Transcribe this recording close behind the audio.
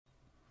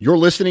You're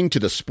listening to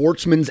the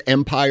Sportsman's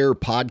Empire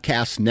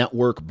Podcast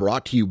Network,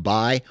 brought to you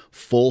by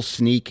Full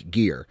Sneak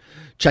Gear.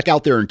 Check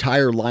out their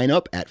entire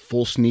lineup at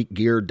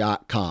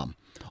fullsneakgear.com.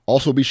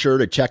 Also be sure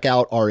to check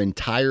out our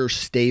entire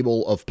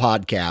stable of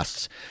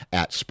podcasts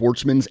at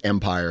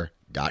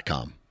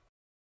sportsmansempire.com.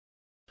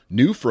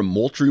 New from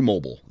Moultrie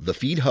Mobile, the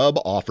Feed Hub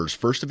offers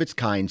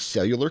first-of-its-kind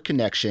cellular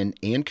connection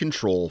and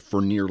control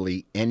for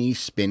nearly any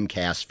spin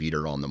cast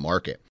feeder on the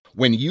market.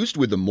 When used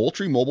with the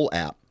Moultrie Mobile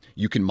app,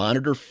 you can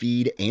monitor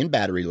feed and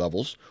battery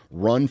levels,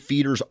 run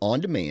feeders on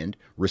demand,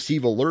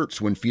 receive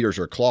alerts when feeders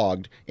are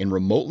clogged, and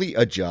remotely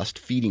adjust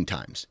feeding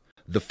times.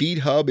 The Feed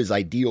Hub is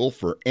ideal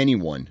for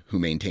anyone who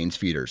maintains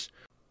feeders.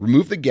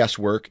 Remove the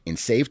guesswork and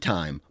save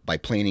time by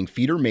planning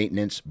feeder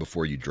maintenance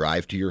before you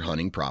drive to your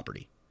hunting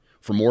property.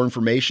 For more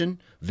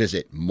information,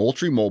 visit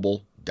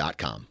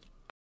MoultrieMobile.com.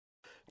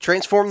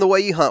 Transform the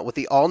way you hunt with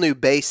the all-new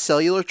base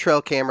cellular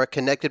trail camera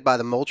connected by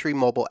the Moultrie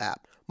Mobile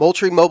app.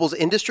 Moultrie Mobile's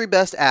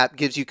industry-best app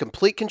gives you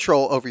complete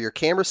control over your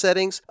camera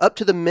settings,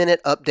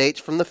 up-to-the-minute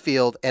updates from the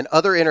field, and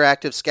other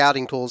interactive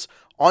scouting tools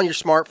on your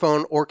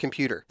smartphone or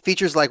computer.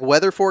 Features like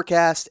weather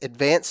forecast,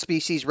 advanced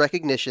species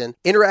recognition,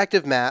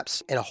 interactive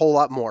maps, and a whole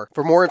lot more.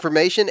 For more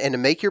information and to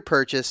make your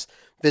purchase,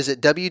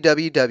 visit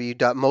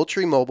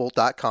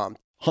www.moultriemobile.com.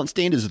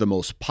 HuntStand is the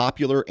most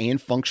popular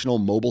and functional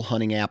mobile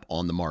hunting app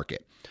on the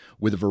market.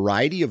 With a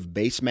variety of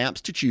base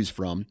maps to choose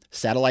from,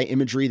 satellite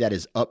imagery that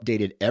is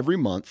updated every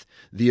month,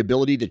 the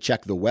ability to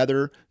check the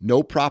weather,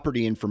 know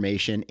property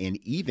information, and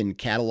even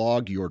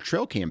catalog your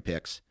trail cam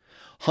pics,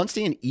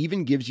 HuntStand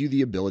even gives you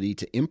the ability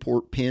to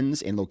import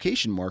pins and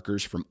location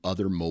markers from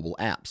other mobile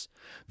apps.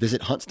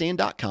 Visit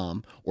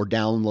huntstand.com or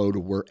download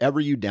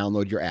wherever you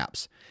download your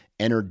apps.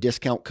 Enter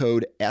discount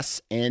code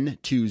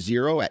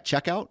SN20 at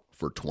checkout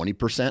for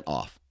 20%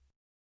 off.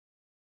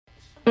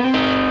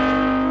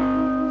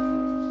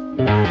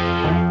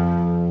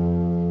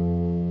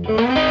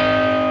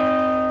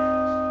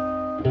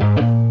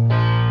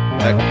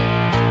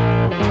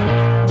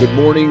 Good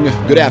morning,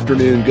 good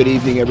afternoon, good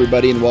evening,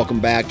 everybody, and welcome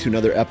back to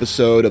another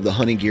episode of the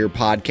Hunting Gear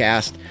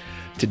Podcast.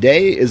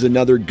 Today is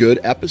another good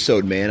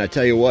episode, man. I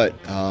tell you what,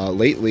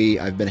 lately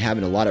I've been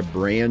having a lot of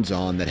brands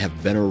on that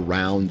have been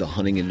around the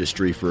hunting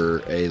industry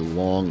for a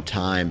long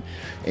time.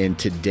 And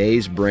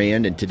today's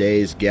brand and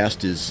today's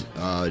guest is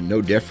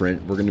no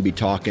different. We're going to be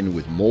talking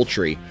with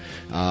Moultrie,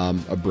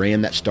 a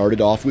brand that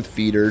started off with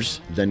feeders,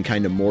 then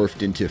kind of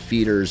morphed into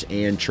feeders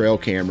and trail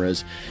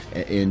cameras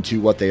into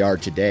what they are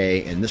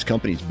today. And this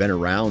company's been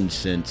around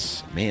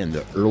since,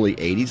 the early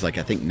 80s, like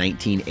I think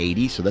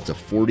 1980. So that's a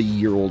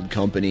 40-year-old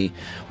company,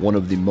 one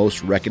of the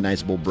most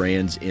recognizable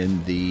brands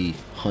in the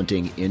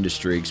hunting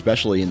industry,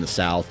 especially in the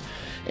South.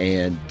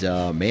 And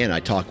I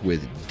talk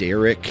with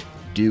Derek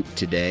Duke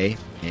today,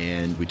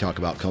 and we talk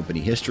about company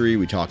history,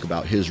 we talk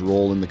about his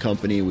role in the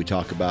company, we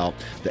talk about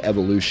the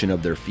evolution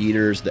of their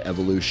feeders, the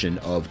evolution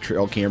of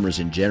trail cameras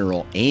in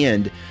general,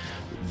 and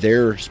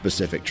their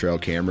specific trail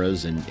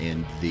cameras, and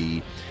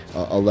the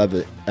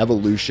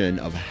evolution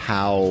of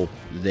how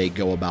they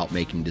go about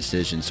making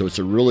decisions. So it's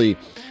a really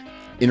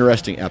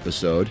interesting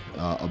episode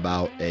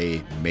about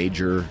a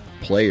major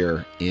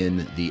player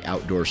in the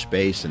outdoor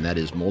space, and that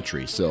is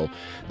Moultrie. So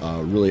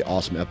really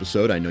awesome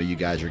episode. I know you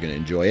guys are going to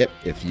enjoy it.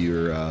 If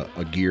you're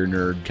a gear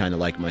nerd kind of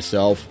like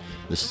myself,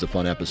 this is a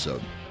fun episode.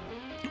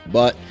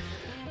 But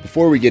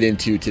before we get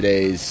into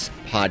today's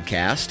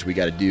podcast, we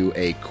got to do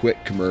a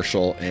quick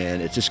commercial,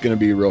 and it's just going to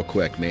be real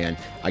quick, man.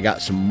 I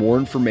got some more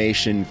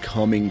information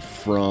coming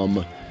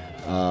from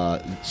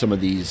some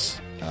of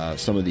these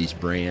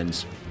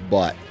brands,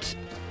 but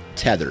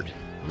Tethered,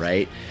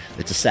 right?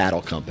 It's a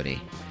saddle company,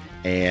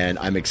 and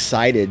I'm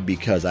excited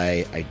because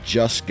I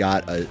just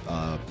got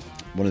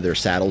one of their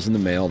saddles in the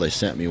mail. They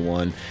sent me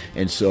one,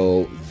 and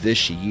so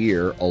this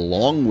year,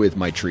 along with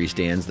my tree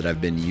stands that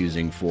I've been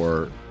using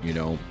for,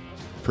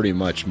 pretty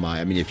much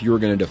if you were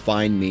going to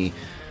define me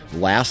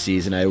last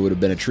season, I would have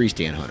been a tree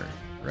stand hunter,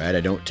 right?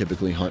 I don't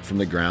typically hunt from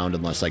the ground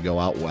unless I go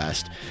out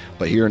west,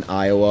 but here in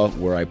Iowa,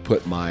 where I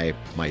put my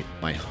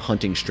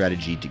hunting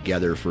strategy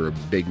together for a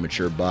big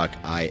mature buck,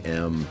 I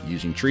am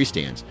using tree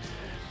stands.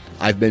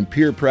 I've been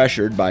peer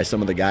pressured by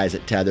some of the guys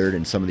at Tethered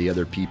and some of the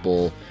other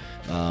people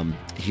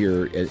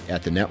here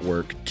at the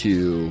network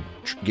to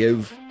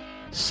give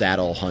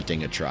saddle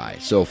hunting a try.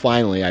 So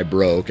finally I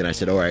broke and I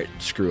said, all right,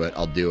 screw it,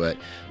 I'll do it.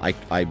 I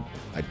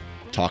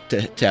talked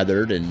to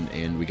Tethered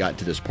and we got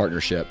into this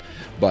partnership,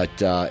 but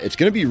it's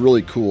going to be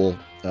really cool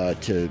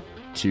to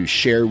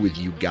share with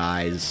you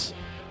guys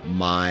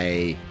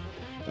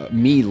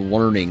me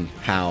learning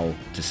how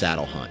to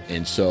saddle hunt.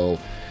 And so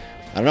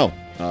I don't know,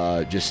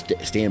 just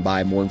stand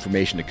by, more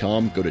information to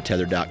come. Go to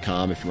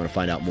tethered.com if you want to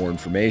find out more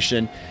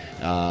information,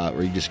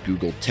 or you just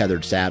Google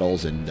Tethered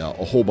saddles and a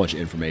whole bunch of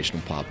information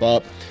will pop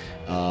up.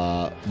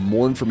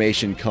 More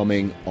information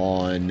coming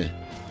on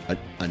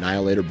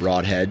Annihilator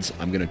broadheads.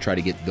 I'm going to try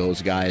to get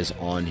those guys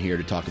on here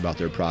to talk about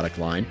their product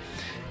line.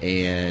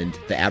 And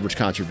the Average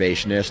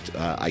Conservationist,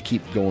 I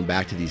keep going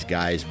back to these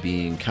guys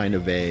being kind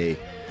of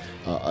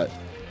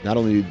not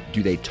only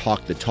do they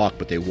talk the talk,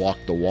 but they walk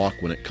the walk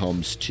when it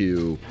comes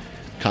to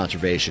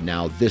conservation.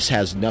 Now, this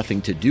has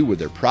nothing to do with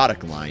their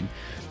product line.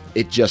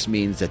 It just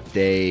means that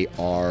they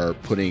are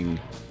putting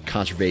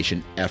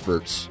conservation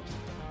efforts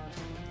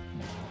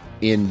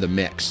in the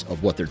mix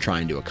of what they're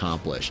trying to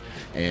accomplish.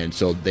 And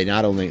so they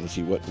not only, let's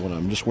see, when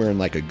I'm just wearing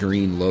like a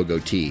green logo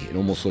tee, it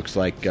almost looks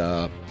like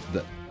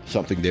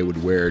something they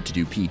would wear to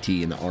do PT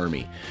in the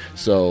Army.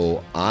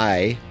 So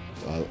I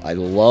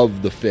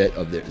love the fit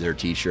of their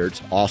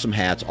t-shirts. Awesome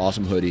hats,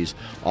 awesome hoodies,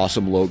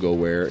 awesome logo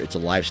wear. It's a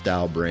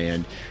lifestyle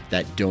brand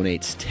that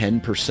donates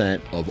 10%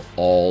 of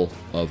all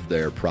of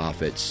their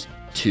profits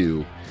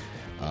to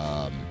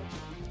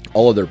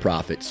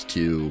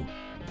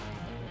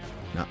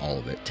not all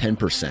of it,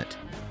 10%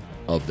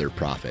 of their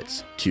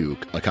profits to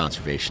a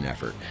conservation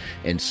effort.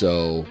 And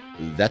so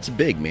that's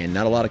big, man.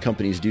 Not a lot of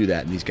companies do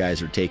that, and these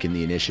guys are taking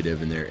the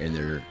initiative, and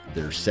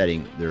they're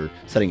setting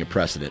a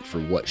precedent for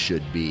what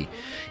should be.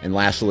 And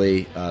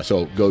lastly,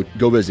 so go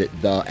visit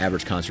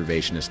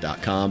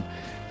theaverageconservationist.com.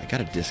 I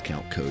got a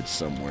discount code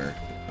somewhere.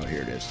 Oh,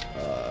 here it is.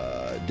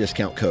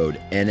 Discount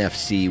code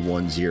NFC10,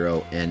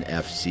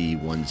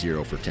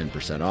 NFC10 for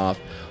 10% off.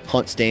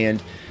 Hunt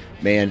Stand.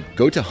 Man,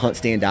 go to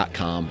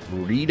huntstand.com,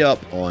 read up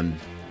on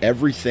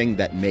everything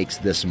that makes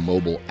this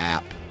mobile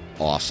app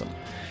awesome.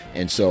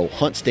 And so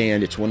Hunt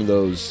Stand, it's one of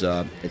those,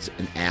 it's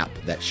an app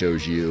that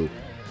shows you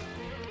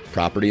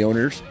property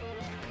owners,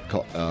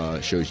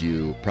 shows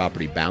you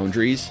property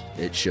boundaries.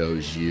 It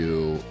shows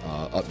you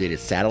updated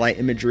satellite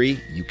imagery.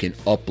 You can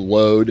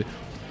upload,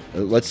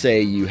 let's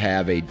say you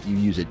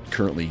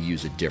currently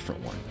use a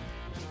different one,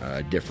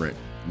 a different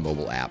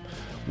mobile app.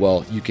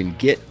 Well, you can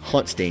get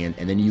Hunt Stand,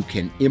 and then you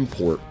can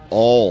import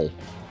all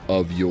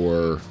of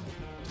your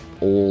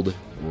old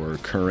or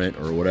current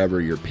or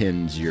whatever your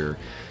pins, your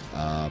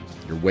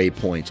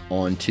waypoints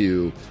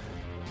onto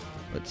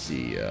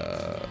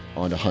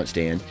Hunt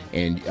Stand,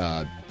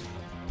 and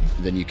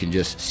then you can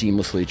just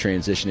seamlessly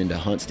transition into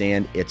Hunt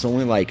Stand. It's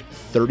only like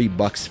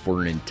 $30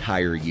 for an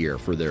entire year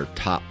for their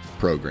top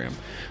program.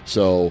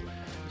 So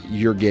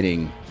you're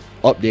getting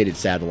updated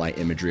satellite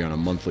imagery on a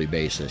monthly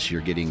basis. You're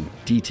getting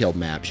detailed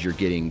maps. You're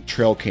getting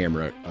trail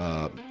camera,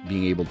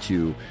 being able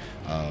to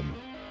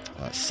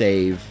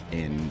save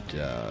and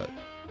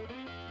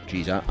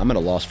I'm at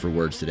a loss for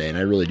words today, and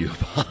I really do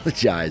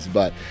apologize,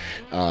 but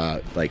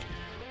like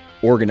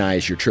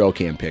organize your trail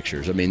cam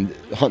pictures. I mean,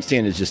 Hunt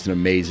Stand is just an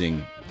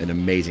amazing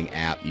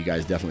app. You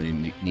guys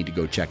definitely need to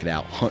go check it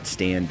out.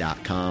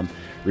 Huntstand.com.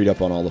 Read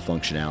up on all the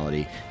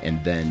functionality,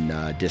 and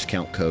then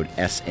discount code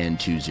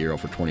SN20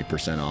 for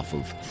 20% off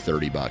of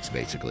 $30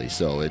 basically.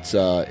 So it's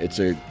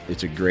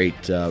a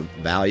great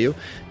value,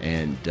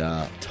 and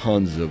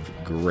tons of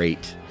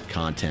great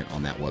content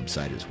on that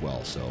website as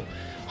well. So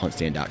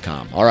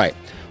huntstand.com. All right,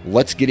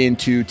 let's get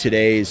into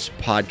today's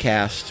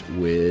podcast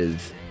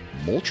with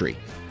Moultrie.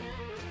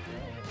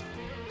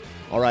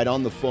 All right,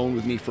 on the phone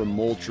with me from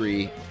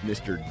Moultrie,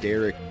 Mr.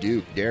 Derek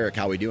Duke. Derek,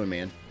 how we doing,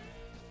 man?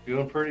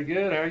 Doing pretty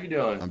good. How are you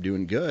doing? I'm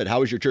doing good.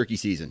 How was your turkey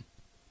season?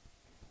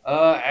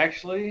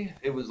 Actually,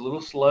 it was a little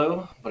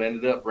slow, but I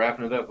ended up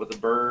wrapping it up with a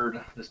bird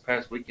this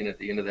past weekend at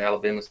the end of the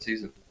Alabama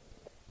season.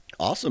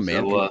 Awesome,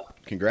 man. So,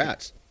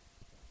 congrats.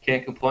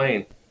 Can't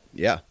complain.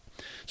 Yeah.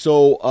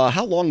 So,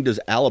 how long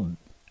does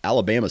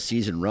Alabama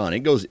season run?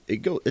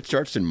 It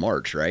starts in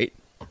March, right?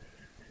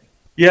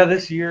 Yeah,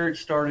 this year it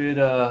started,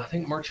 I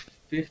think March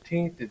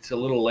 15th. It's a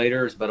little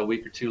later. It's about a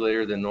week or two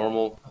later than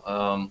normal.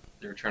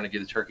 They were trying to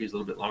give the turkeys a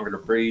little bit longer to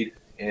breed,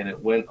 and it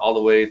went all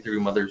the way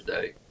through Mother's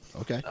Day.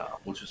 Okay.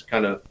 Which was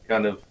kind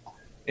of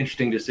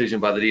interesting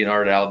decision by the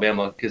DNR at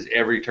Alabama, because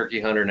every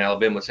turkey hunter in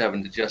Alabama was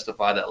having to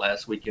justify that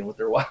last weekend with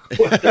their wife.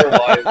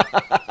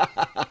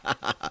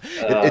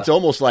 It's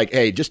almost like,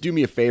 hey, just do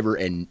me a favor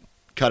and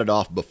cut it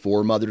off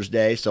before Mother's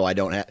Day, so I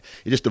don't have.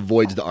 It just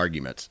avoids the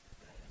arguments.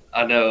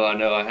 I know.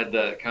 I had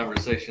that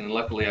conversation, and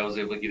luckily I was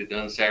able to get it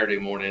done Saturday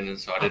morning, and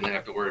so I didn't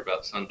have to worry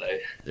about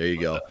Sunday. There you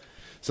go.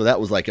 So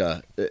that was like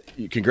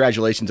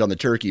congratulations on the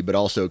turkey, but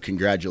also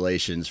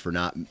congratulations for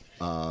not,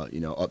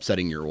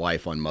 upsetting your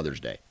wife on Mother's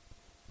Day.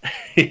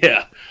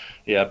 Yeah,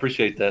 I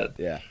appreciate that.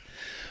 Yeah.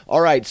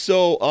 All right.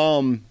 So,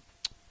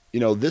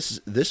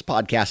 this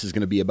podcast is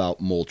going to be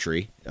about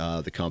Moultrie,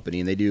 the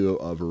company, and they do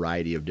a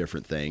variety of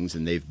different things,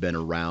 and they've been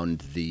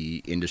around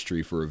the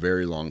industry for a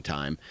very long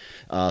time.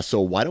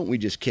 So why don't we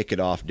just kick it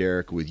off,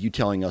 Derek, with you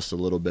telling us a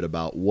little bit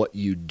about what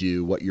you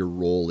do, what your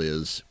role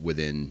is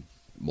within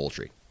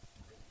Moultrie.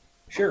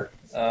 Sure.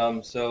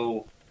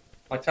 So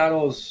my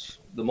title is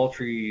the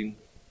Moultrie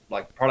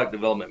product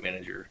development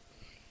manager,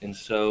 and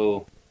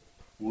so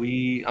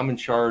I'm in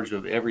charge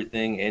of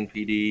everything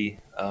NPD,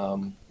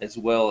 as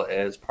well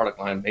as product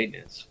line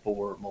maintenance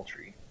for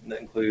Moultrie. And that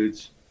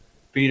includes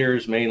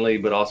feeders mainly,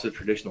 but also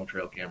traditional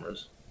trail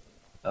cameras.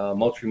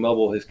 Moultrie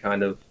Mobile has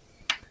kind of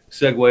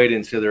segued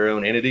into their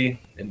own entity,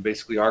 and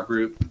basically our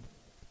group,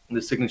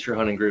 the Signature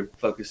Hunting Group,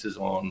 focuses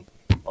on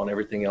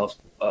everything else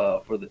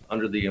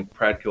under the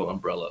Pradco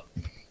umbrella.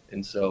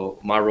 And so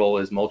my role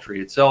is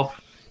Moultrie itself,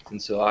 and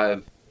so I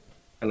have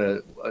kind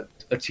of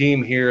a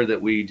team here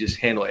that we just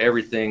handle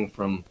everything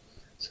from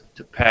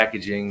to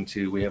packaging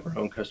to we have our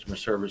own customer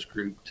service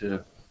group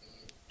to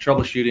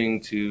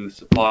troubleshooting to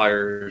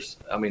suppliers.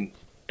 I mean,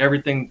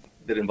 everything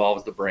that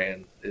involves the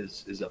brand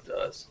is up to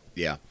us.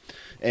 Yeah.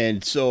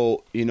 And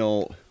so,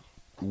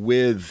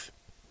 with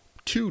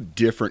two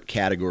different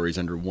categories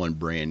under one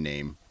brand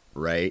name,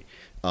 right?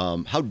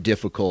 How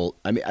difficult,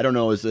 I mean, I don't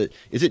know, is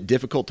it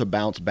difficult to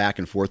bounce back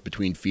and forth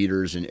between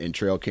feeders and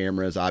trail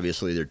cameras?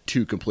 Obviously, they're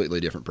two completely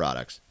different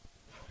products.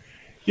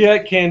 Yeah,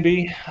 it can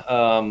be.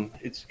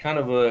 It was kind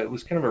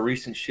of a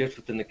recent shift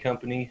within the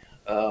company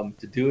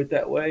to do it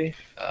that way,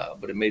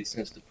 but it made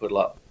sense to put a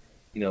lot,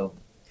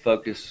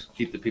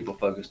 keep the people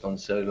focused on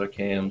cellular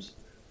cams.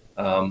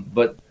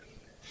 But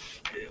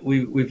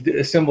we've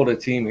assembled a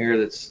team here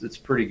that's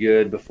pretty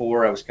good.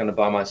 Before, I was kind of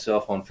by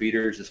myself on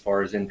feeders as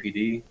far as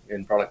NPD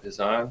and product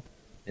design,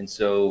 and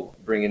so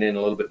bringing in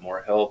a little bit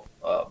more help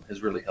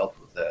has really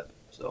helped with that.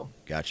 So,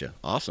 gotcha.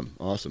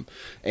 Awesome.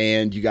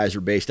 And you guys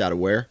are based out of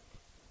where?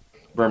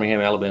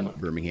 Birmingham,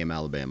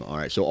 Alabama. All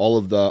right. So all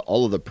of the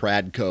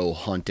Pradco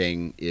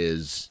hunting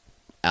is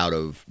out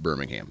of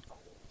Birmingham.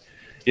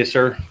 Yes,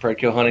 sir.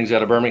 Pradco hunting's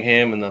out of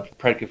Birmingham, and the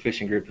Pradco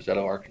fishing group is out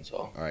of Arkansas.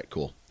 All right.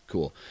 Cool.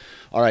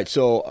 All right.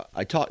 So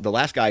the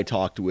last guy I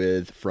talked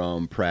with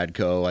from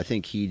Pradco, I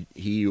think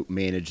he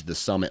managed the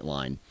Summit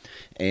line,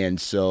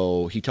 and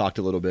so he talked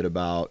a little bit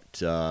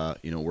about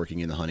working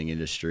in the hunting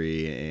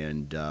industry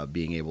and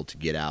being able to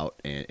get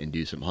out and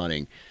do some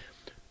hunting.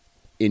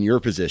 In your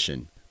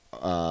position,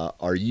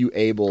 are you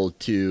able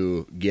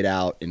to get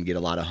out and get a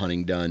lot of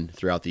hunting done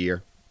throughout the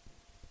year?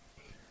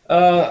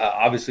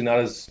 Obviously not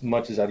as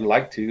much as I'd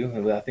like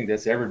to. I think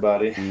that's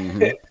everybody.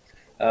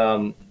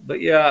 Mm-hmm.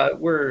 But yeah,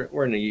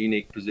 we're in a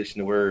unique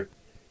position where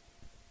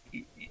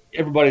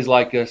everybody's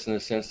like us in the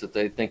sense that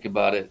they think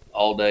about it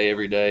all day,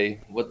 every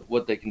day,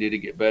 what they can do to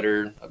get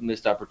better,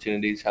 missed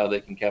opportunities, how they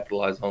can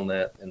capitalize on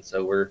that. And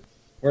so we're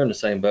in the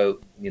same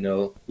boat.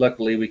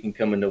 Luckily we can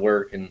come into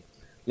work and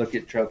look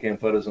at trail cam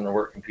photos on our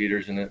work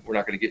computers, and we're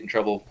not going to get in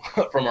trouble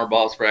from our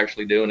boss for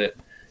actually doing it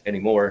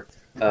anymore.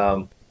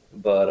 But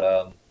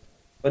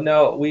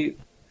no,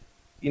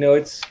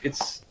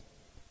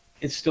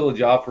 it's still a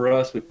job for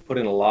us. We put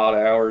in a lot of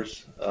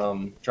hours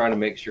trying to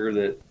make sure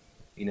that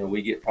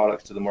we get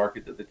products to the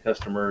market that the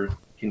customer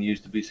can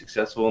use to be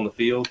successful in the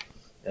field,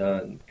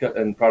 and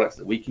products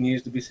that we can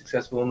use to be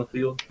successful in the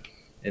field.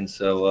 And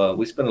so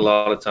we spend a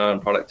lot of time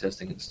product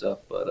testing and stuff.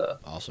 But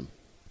awesome.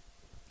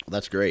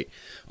 That's great.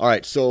 All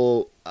right,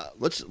 so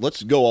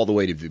let's go all the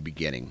way to the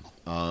beginning.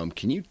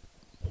 Can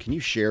you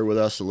share with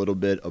us a little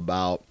bit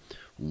about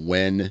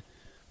when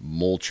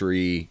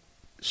Moultrie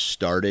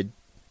started?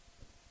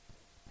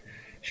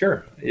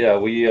 Sure. Yeah,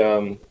 we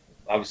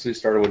obviously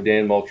started with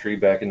Dan Moultrie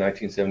back in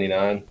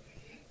 1979.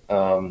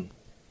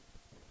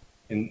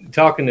 And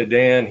talking to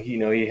Dan,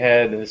 he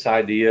had this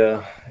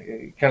idea.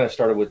 It kind of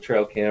started with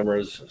trail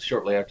cameras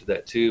shortly after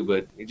that too,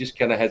 but he just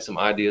kind of had some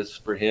ideas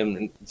for him,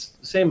 and it's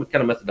the same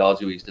kind of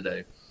methodology we use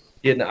today.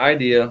 He had an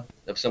idea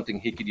of something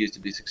he could use to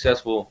be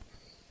successful,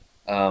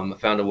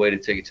 found a way to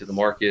take it to the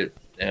market,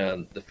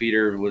 and the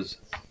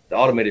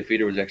automated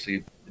feeder was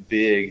actually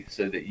big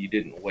so that you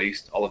didn't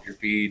waste all of your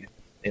feed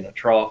in a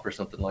trough or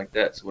something like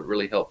that. So it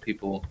really helped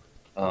people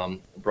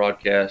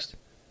broadcast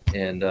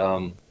and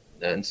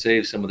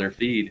save some of their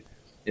feed.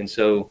 And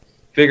so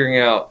figuring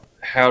out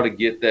how to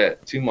get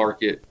that to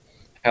market,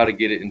 how to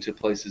get it into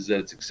places that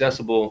it's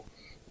accessible.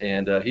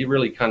 And he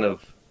really kind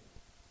of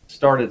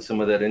started some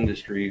of that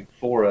industry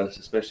for us,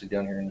 especially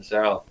down here in the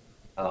South,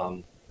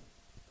 to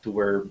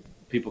where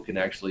people can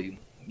actually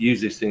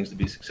use these things to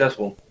be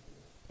successful.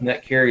 And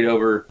that carried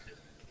over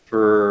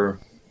for,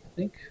 I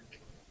think,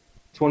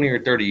 20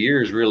 or 30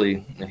 years,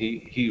 really. And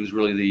he was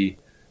really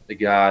the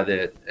guy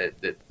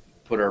that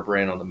put our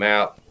brand on the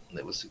map,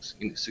 that was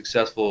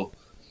successful.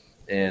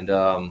 And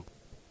I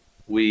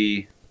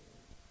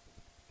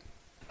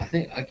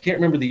can't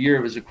remember the year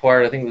it was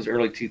acquired. I think it was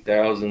early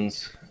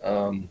 2000s.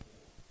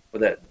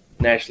 But that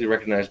nationally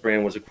recognized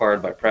brand was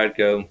acquired by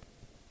Pradco.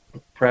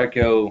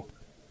 Pradco,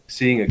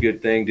 seeing a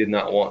good thing, did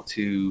not want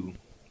to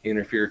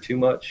interfere too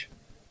much.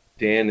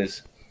 Dan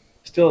is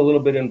still a little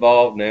bit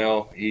involved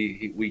now.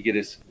 We get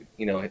his,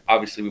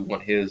 obviously we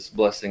want his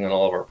blessing on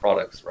all of our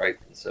products, right?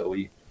 And so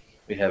we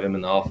have him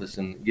in the office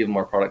and give him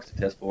our products to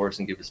test for us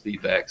and give us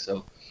feedback.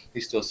 So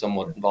he's still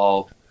somewhat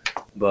involved,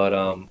 but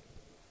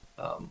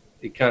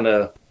it kind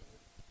of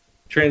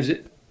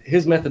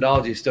his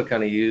methodology is still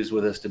kind of used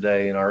with us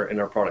today in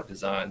our product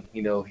design.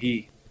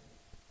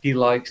 He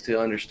likes to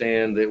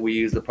understand that we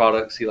use the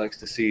products. He likes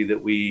to see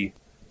that we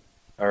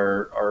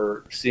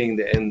are seeing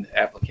the end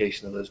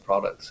application of those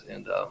products.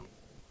 And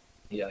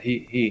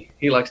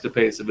he likes to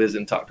pay us a visit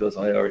and talk to us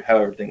on how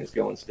everything is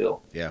going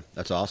still. Yeah,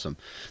 that's awesome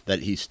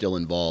that he's still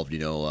involved. I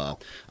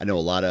know a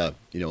lot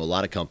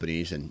of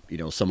companies, and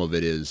some of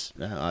it is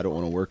I don't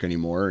want to work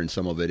anymore, and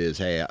some of it is,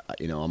 hey,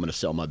 I'm going to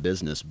sell my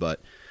business. But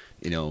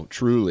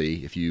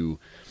truly, if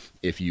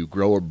you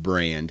grow a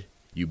brand,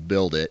 you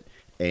build it,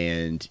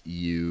 and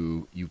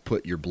you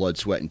put your blood,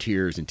 sweat, and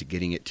tears into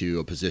getting it to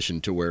a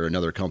position to where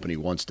another company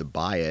wants to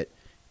buy it,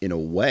 in a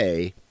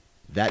way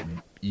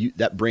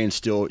that brand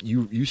still,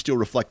 you still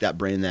reflect that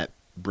brand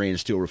brand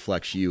still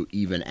reflects you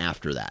even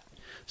after that.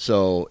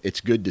 So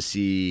it's good to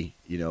see,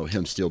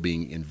 him still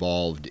being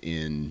involved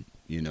in,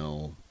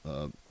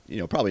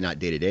 probably not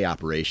day-to-day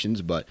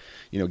operations, but,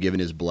 giving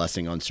his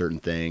blessing on certain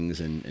things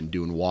and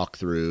doing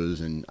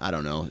walkthroughs. And I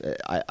don't know,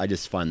 I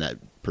just find that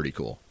pretty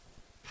cool.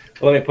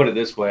 Well, let me put it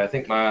this way. I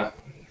think my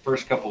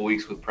first couple of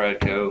weeks with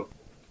Pradco,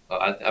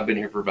 I've been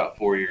here for about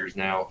 4 years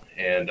now,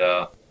 and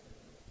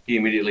he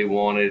immediately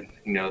wanted,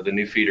 the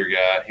new feeder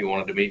guy. He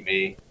wanted to meet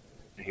me,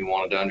 and he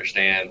wanted to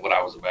understand what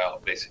I was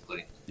about,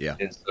 basically. Yeah.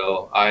 And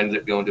so I ended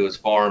up going to his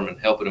farm and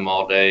helping him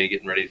all day,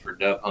 getting ready for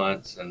dove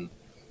hunts and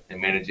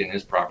managing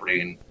his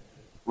property, and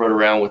rode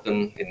around with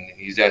him. And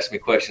he's asking me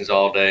questions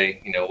all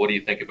day. What do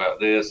you think about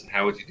this, and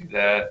how would you do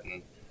that?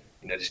 And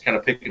just kind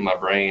of picking my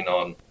brain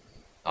on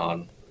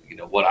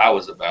what I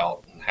was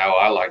about and how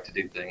I like to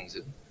do things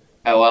and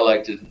how I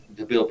like to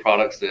build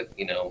products that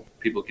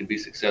people can be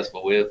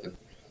successful with, and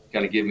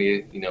kind of give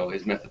me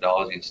his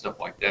methodology and stuff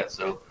like that.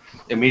 So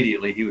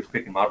immediately he was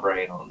picking my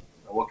brain on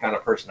what kind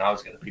of person I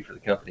was going to be for the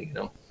company.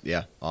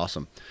 Yeah,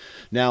 awesome.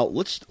 Now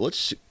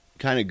let's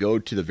kind of go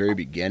to the very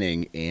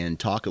beginning and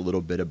talk a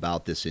little bit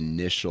about this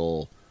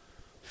initial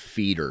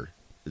feeder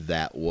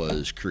that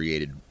was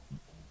created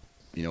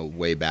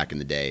way back in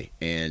the day,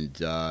 and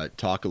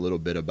talk a little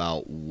bit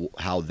about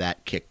how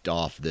that kicked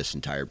off this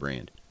entire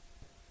brand.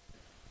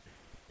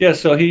 Yeah,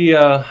 so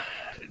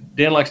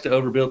Dan likes to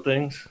overbuild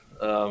things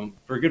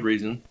for a good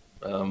reason.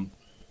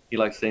 He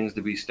likes things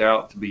to be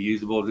stout, to be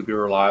usable, to be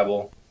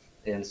reliable,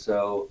 and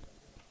so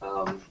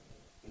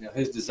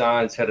his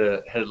designs had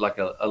like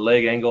a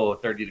leg angle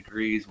of 30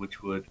 degrees,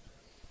 which would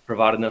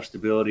provide enough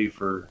stability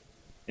for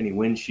any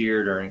wind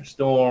shear during a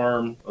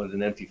storm with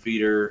an empty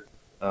feeder.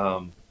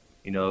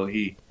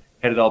 He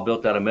had it all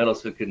built out of metal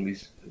so it couldn't be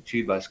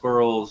chewed by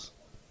squirrels.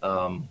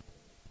 And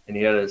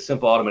he had a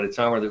simple automated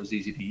timer that was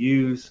easy to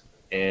use.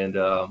 And,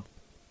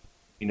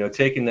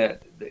 taking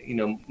that,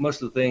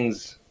 most of the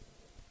things,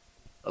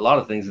 a lot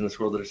of things in this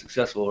world that are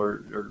successful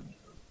are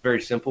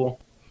very simple.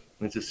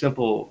 And it's a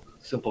simple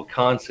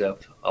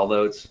concept,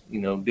 although it's,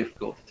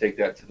 difficult to take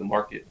that to the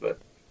market. But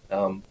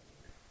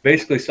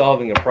basically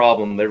solving a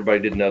problem that everybody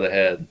didn't know they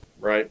had,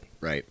 right?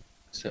 Right.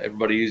 So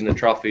everybody using a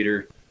trough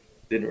feeder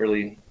didn't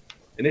really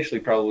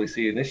initially probably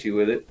see an issue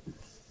with it.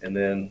 And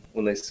then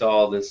when they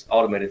saw this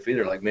automated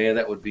feeder, like, man,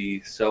 that would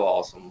be so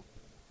awesome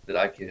that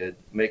I could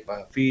make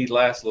my feed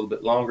last a little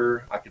bit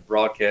longer. I could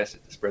broadcast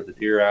it to spread the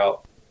deer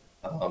out.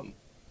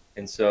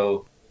 And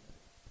so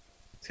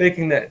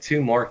taking that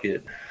to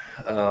market,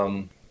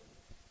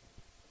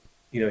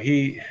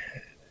 he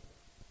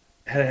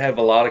had to have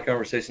a lot of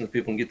conversations with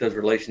people and get those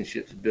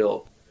relationships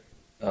built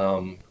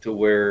to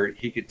where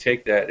he could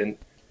take that and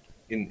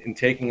in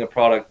taking a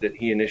product that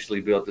he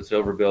initially built that's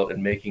overbuilt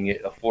and making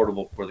it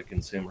affordable for the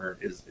consumer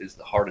is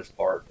the hardest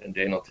part. And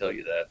Dan will tell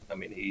you that. I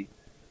mean,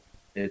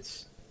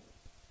 it's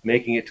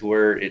making it to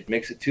where it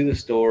makes it to the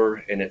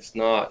store, and it's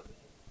not,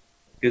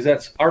 because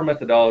that's our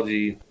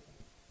methodology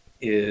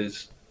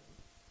is,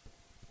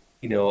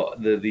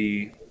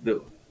 the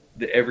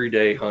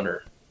everyday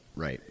hunter.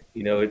 Right.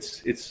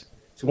 It's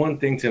one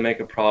thing to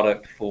make a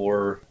product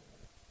for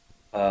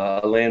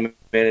a land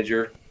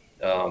manager,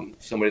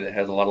 somebody that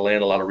has a lot of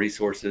land, a lot of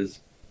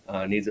resources,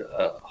 needs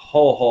a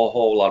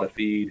whole lot of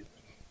feed,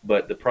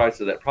 but the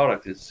price of that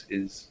product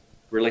is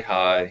really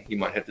high. You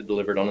might have to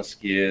deliver it on a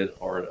skid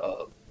or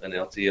an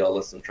LTL,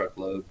 less than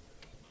truckload.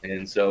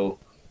 And so,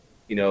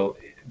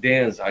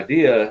 Dan's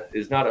idea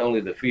is not only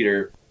the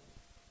feeder,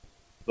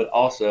 but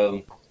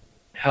also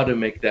how to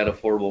make that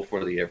affordable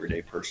for the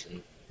everyday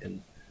person.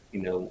 And,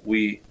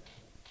 we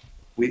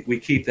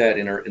keep that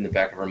in the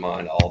back of our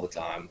mind all the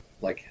time.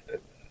 Like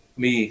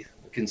me,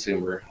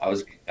 consumer,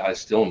 I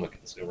still am a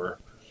consumer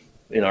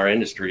in our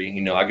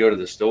industry. I go to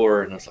the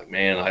store and it's like,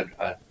 man,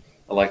 I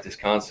like this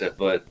concept,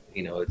 but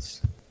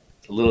it's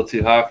a little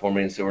too high for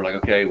me. And so we're like,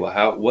 okay,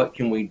 well, what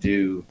can we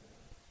do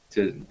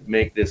to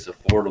make this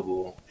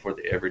affordable for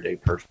the everyday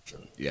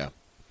person? Yeah.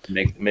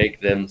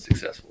 Make them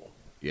successful.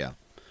 Yeah.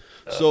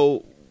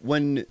 So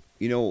when,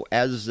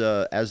 as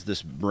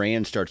this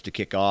brand starts to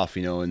kick off,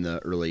 in the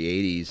early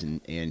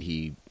 80s and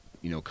he,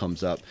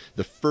 comes up,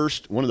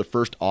 one of the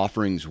first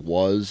offerings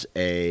was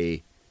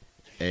a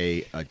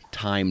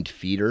timed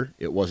feeder.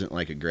 It wasn't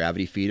like a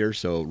gravity feeder.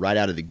 So right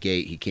out of the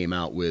gate, he came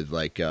out with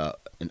like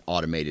an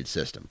automated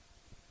system.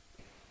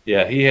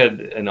 Yeah, he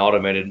had an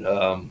automated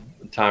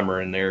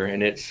timer in there,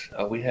 and it's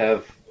I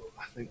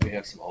think we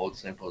have some old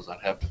samples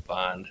I'd have to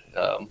find.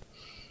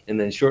 And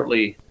then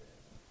shortly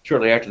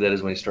after that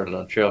is when he started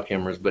on trail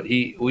cameras. But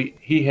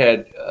he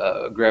had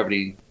a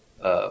gravity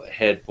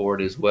head for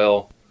it as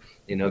well,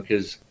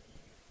 because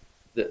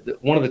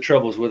one of the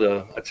troubles with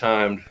a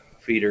timed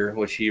feeder,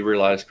 which he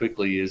realized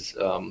quickly, is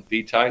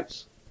feed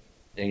types.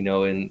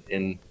 And,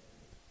 in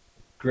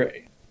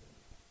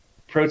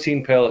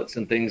protein pellets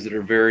and things that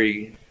are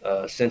very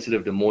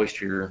sensitive to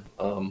moisture,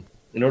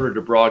 in order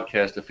to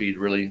broadcast a feed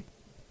really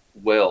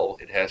well,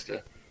 it has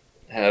to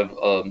have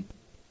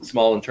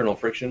small internal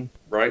friction,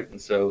 right? And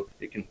so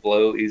it can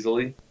flow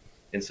easily.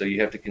 And so you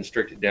have to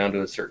constrict it down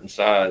to a certain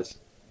size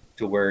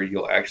to where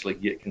you'll actually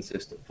get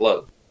consistent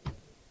flow.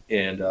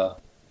 And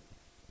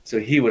so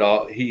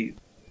he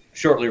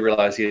shortly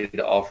realized he had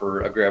to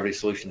offer a gravity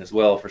solution as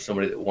well for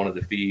somebody that wanted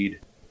to feed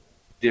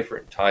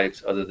different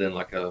types other than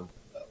like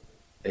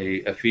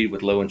a feed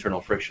with low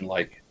internal friction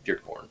like deer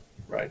corn,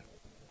 right?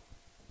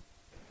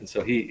 And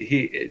so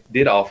he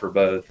did offer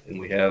both, and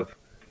we have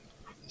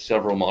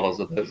several models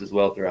of those as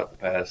well throughout the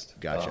past.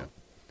 Gotcha.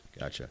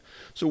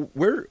 So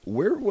where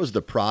was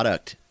the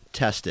product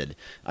tested?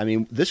 I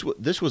mean, this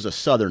was a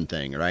southern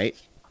thing, right?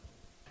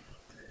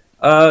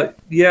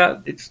 Yeah,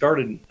 it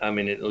started. I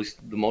mean, at least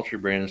the Moultrie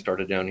brand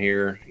started down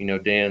here. You know,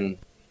 Dan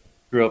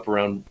grew up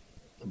around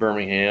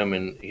Birmingham,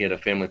 and he had a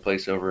family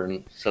place over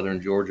in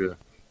southern Georgia.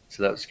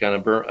 So that was kind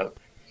of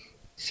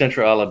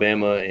central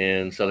Alabama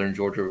and southern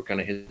Georgia were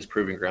kind of his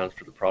proving grounds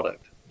for the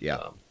product.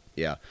 Yeah.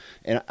 Yeah.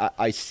 And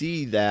I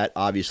see that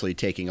obviously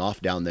taking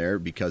off down there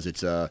because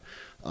it's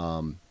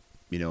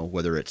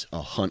whether it's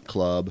a hunt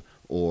club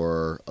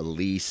or a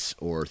lease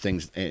or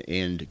things.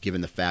 And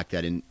given the fact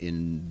that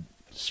in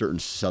certain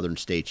southern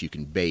states you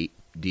can bait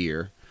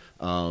deer.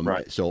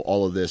 Right. So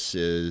all of this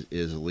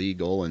is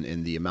legal,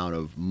 and the amount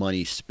of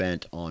money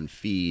spent on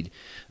feed.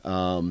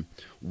 Where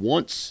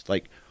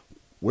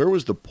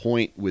was the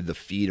point with the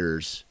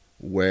feeders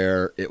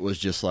where it was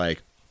just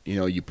like,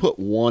 you put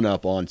one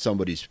up on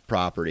somebody's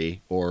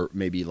property or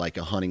maybe like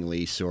a hunting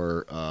lease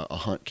or a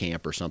hunt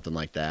camp or something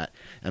like that,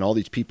 and all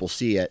these people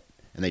see it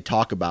and they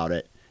talk about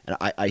it, and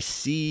I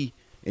see,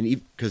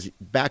 and because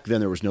back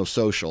then there was no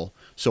social,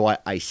 so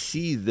I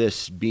see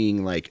this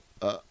being like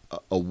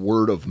a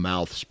word of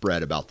mouth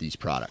spread about these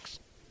products.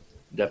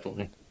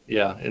 Definitely.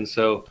 Yeah. And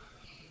so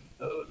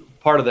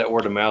part of that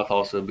word of mouth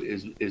also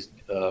is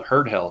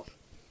herd health,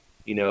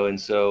 and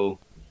so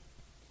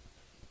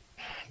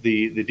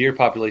the deer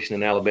population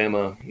in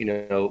Alabama,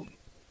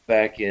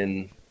 back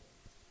in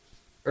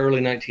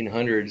early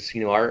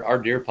 1900s, our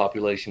deer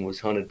population was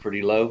hunted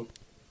pretty low.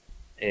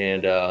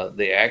 And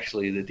the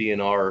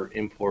DNR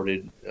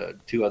imported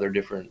two other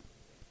different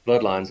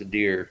bloodlines of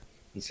deer.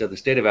 And so the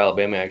state of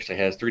Alabama actually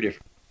has 3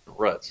 different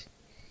ruts.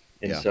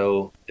 And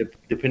so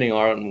depending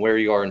on where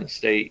you are in the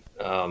state,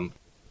 and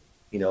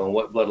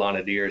what bloodline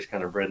of deer is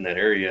kind of bred in that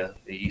area,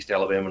 the East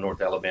Alabama,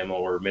 North Alabama,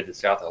 or Mid to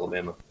South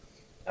Alabama,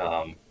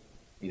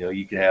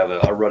 you can have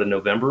a rut in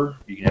November,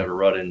 you can have a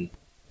rut in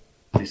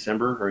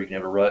December, or you can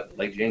have a rut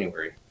late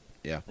January.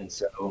 Yeah. And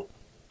so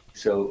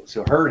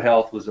herd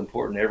health was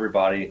important to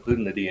everybody,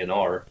 including the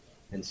DNR.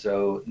 And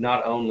so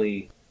not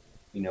only,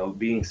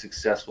 being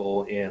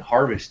successful in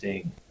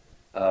harvesting,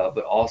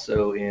 but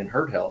also in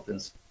herd health. And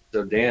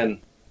so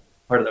Dan,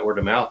 part of that word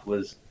of mouth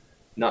was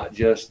not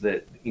just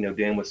that,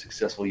 Dan was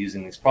successful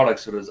using these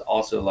products, but it was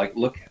also like,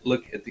 look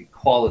at the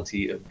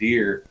quality of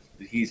deer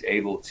that he's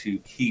able to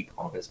keep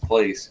on his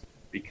place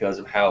because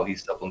of how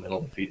he's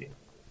supplementally feeding.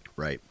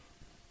 Right.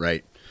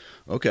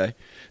 Okay.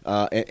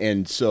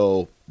 And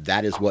so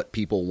that is what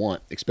people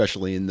want,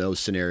 especially in those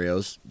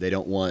scenarios. They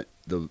don't want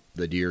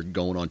the deer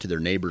going onto their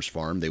neighbor's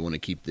farm. They want to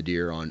keep the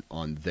deer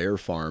on their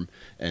farm.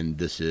 And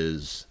this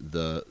is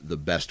the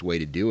best way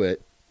to do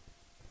it,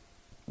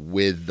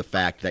 with the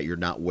fact that you're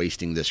not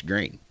wasting this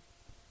grain.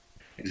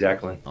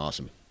 Exactly.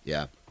 Awesome.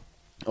 Yeah.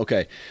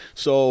 Okay.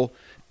 So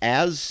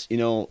as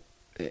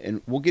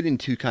and we'll get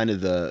into kind of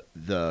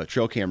the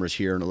trail cameras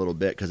here in a little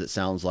bit, because it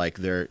sounds like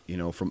they're,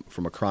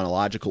 from a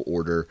chronological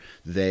order,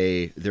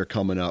 they're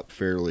coming up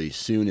fairly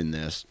soon in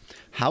this.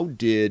 How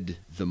did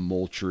the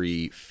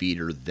Moultrie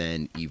feeder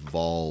then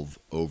evolve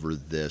over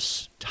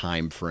this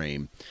time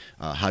frame?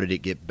 How did it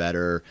get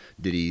better?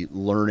 Did he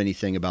learn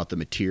anything about the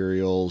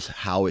materials,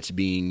 how it's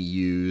being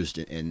used,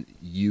 and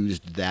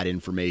used that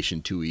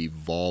information to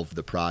evolve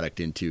the product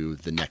into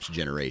the next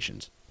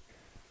generations?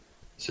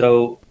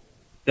 So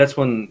that's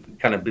when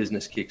kind of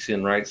business kicks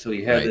in, right? So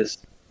he had this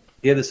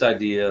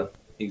idea.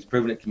 He's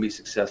proven it can be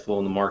successful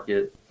in the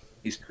market.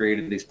 He's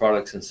created these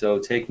products. And so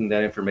taking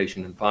that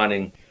information and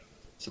finding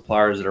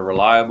suppliers that are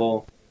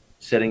reliable,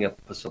 setting up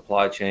a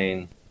supply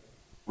chain,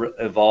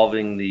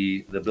 evolving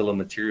the bill of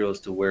materials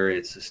to where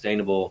it's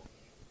sustainable,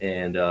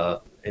 and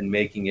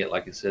making it,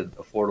 like I said,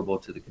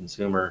 affordable to the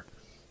consumer,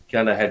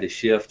 kind of had to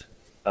shift,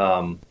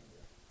 some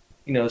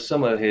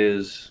of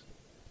his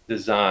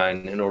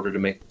design in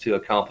order to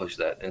accomplish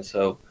that. And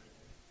so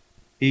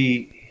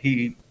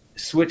he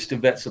switched to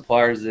vet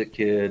suppliers that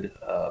could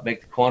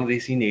make the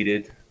quantities he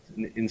needed.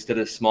 Instead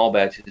of small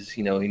batches,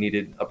 he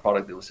needed a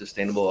product that was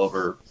sustainable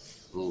over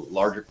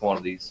larger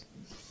quantities,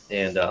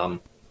 and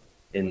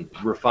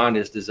refined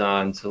his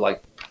design. So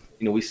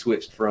we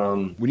switched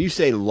from, when you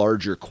say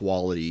larger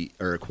quality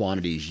or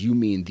quantities, you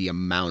mean the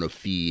amount of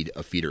feed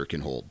a feeder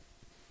can hold?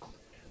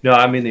 No,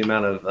 I mean the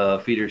amount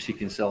of feeders he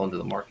can sell into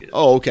the market.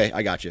 Oh, okay.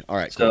 I got you. All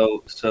right.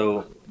 Cool.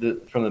 So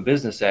from the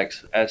business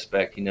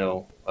aspect,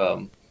 you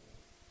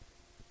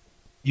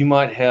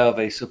might have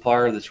a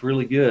supplier that's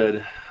really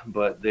good,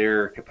 but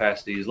their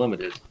capacity is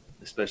limited,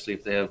 especially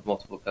if they have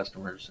multiple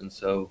customers. And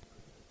so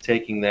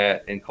taking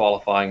that and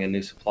qualifying a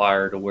new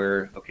supplier to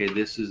where, okay,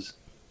 this is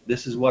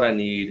what I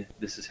need.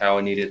 This is how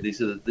I need it.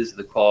 These are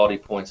the quality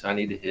points I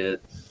need to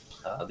hit.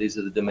 These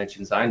are the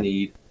dimensions I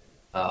need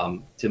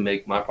to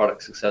make my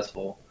product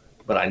successful,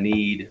 but I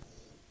need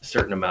a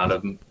certain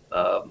amount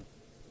of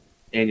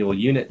annual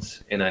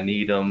units, and I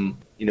need them,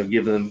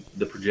 give them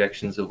the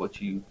projections of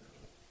what you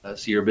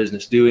see your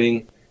business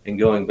doing, and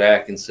going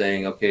back and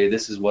saying, okay,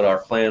 this is what our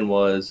plan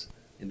was,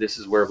 and this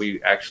is where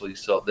we actually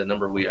sold, the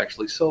number we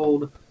actually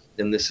sold,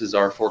 and this is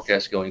our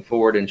forecast going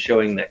forward, and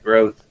showing that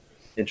growth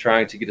and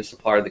trying to get a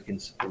supplier that can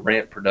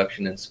ramp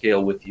production and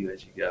scale with you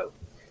as you go.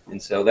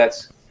 And so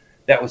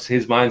that was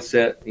his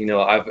mindset.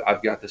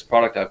 I've got this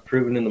product I've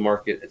proven in the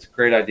market. It's a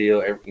great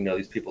idea.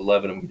 These people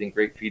love it. I'm getting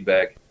great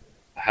feedback.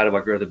 How do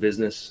I grow the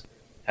business?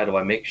 How do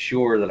I make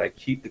sure that I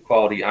keep the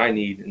quality I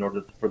need in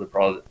order for the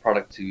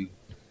product to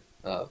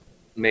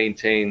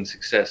maintain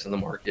success in the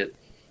market,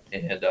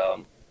 and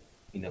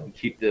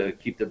keep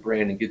the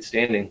brand in good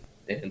standing?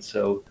 And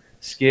so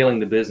scaling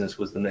the business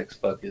was the next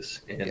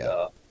focus. And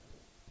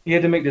he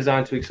had to make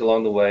design tweaks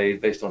along the way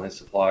based on his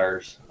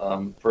suppliers.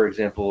 For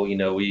example,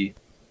 we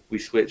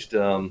switched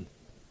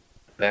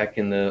back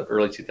in the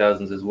early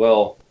 2000s as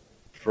well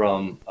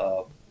from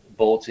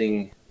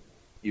bolting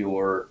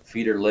your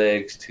feeder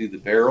legs to the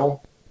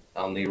barrel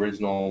on the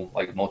original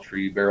like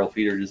Moultrie barrel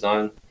feeder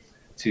design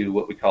to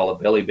what we call a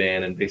belly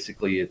band. And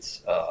basically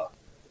it's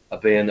a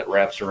band that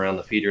wraps around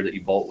the feeder that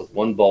you bolt with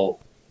one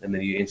bolt, and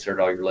then you insert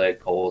all your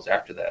leg holes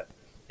after that.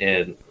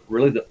 And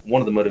really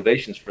one of the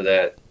motivations for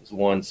that is,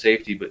 one,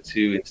 safety, but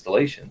two,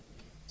 installation.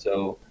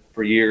 So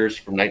for years,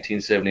 from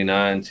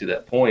 1979 to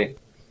that point,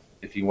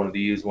 if you wanted to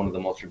use one of the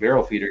Moultrie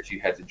barrel feeders,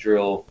 you had to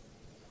drill.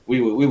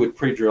 We would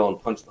pre-drill and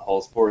punch the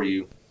holes for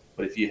you.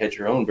 But if you had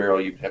your own barrel,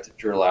 you'd have to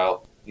drill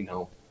out,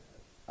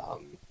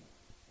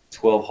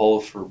 12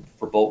 holes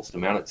for bolts to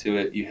mount it to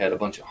it. You had a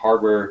bunch of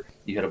hardware.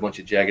 You had a bunch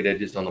of jagged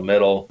edges on the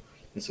metal.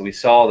 And so we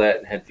saw that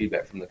and had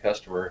feedback from the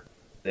customer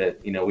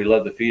that, we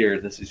love the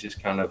feeder. This is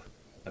just kind of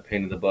a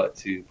pain in the butt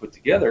to put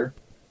together.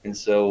 And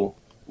so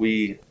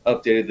we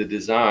updated the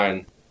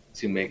design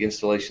to make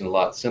installation a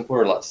lot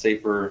simpler, a lot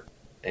safer,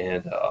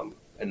 and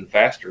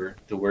faster,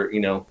 to where,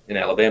 in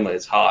Alabama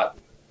it's hot.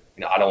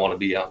 I don't want to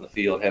be out in the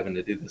field having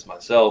to do this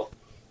myself.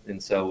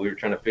 And so we were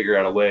trying to figure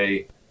out a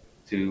way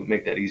to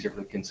make that easier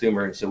for the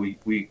consumer. And so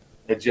we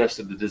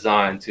adjusted the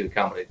design to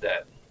accommodate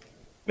that,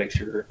 make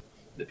sure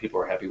that people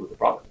are happy with the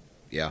product.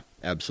 Yeah,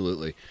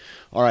 absolutely.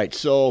 All right.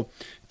 So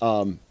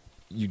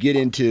you get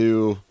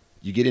into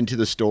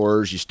the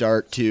stores, you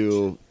start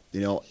to,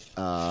 how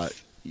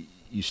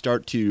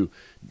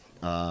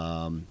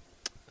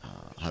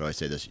do I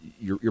say this?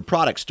 Your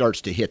product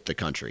starts to hit the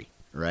country,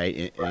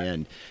 right?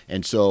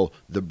 And so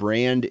the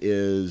brand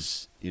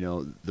is,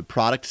 the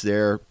product's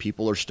there,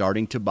 people are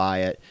starting to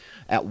buy it.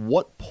 At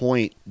what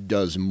point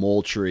does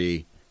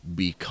Moultrie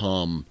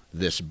become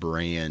this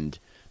brand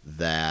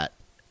that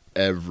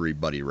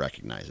everybody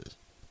recognizes?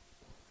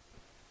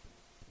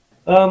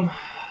 Late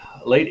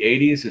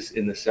 80s is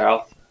in the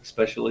South,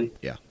 especially.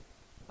 Yeah.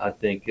 I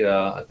think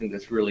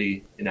that's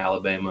really in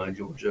Alabama,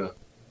 Georgia,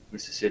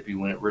 Mississippi,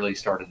 when it really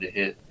started to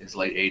hit, is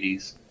late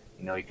 80s.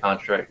 He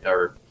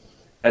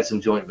had some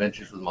joint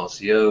ventures with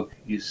Mossy Oak,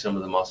 used some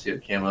of the Mossy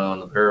Oak camo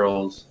on the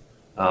barrels,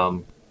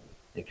 and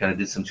kind of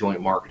did some joint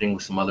marketing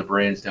with some other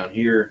brands down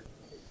here.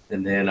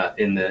 And then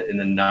in the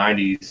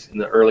 90s, in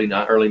the early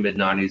mid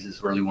 90s,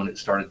 is really when he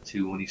started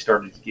to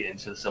get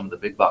into some of the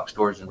big box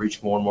stores and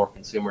reach more and more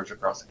consumers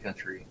across the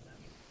country.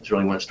 It's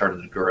really when it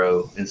started to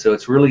grow. And so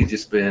it's really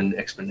just been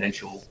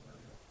exponential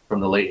from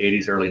the late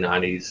 80s, early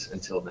 90s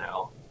until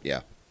now.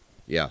 Yeah.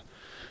 Yeah.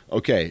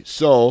 Okay.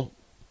 So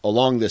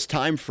along this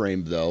time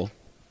frame, though,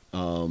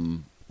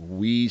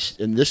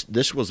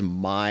 this was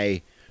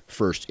my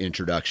first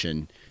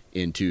introduction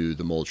into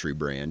the Moultrie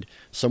brand.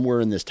 Somewhere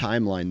in this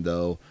timeline,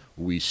 though,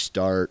 you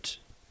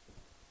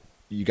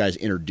guys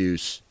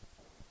introduce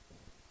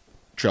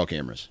trail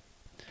cameras.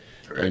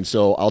 Correct. And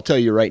so I'll tell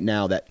you right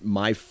now that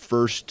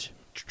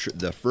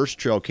the first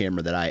trail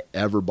camera that I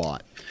ever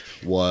bought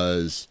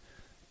was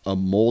a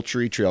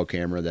Moultrie trail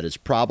camera that is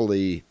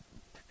probably,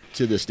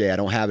 to this day, I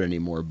don't have it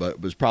anymore, but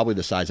it was probably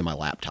the size of my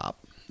laptop.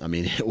 I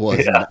mean,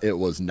 it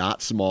was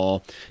not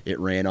small. It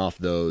ran off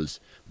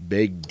those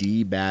big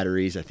D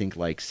batteries, I think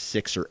like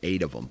 6 or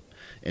 8 of them.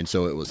 And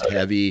so it was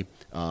heavy.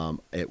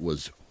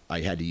 I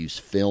had to use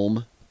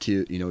film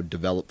to,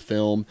 develop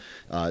film.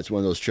 It's one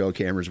of those trail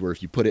cameras where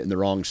if you put it in the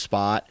wrong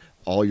spot,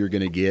 all you're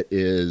going to get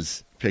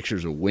is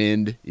pictures of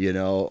wind,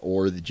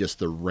 or just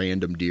the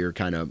random deer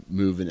kind of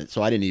moving it.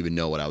 So I didn't even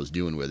know what I was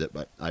doing with it,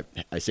 but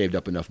I saved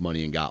up enough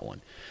money and got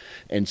one.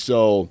 And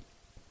so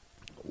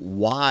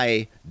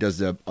why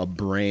does a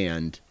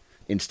brand,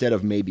 instead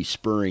of maybe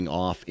spurring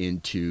off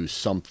into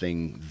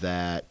something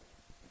that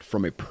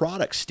from a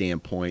product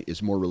standpoint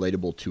is more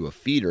relatable to a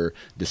feeder,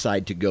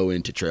 decide to go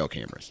into trail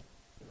cameras?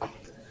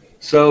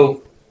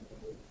 So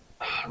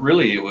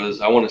really it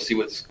was, I want to see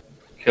what's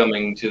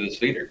coming to this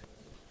feeder.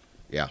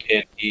 Yeah.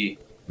 And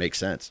makes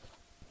sense.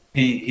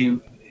 The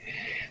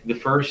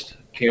first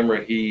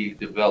camera he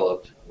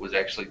developed was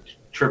actually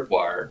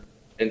tripwire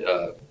and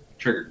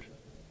triggered.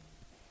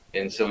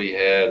 And so he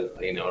had,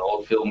 an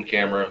old film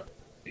camera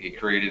he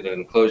created an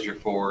enclosure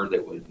for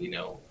that would,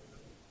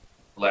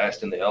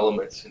 last in the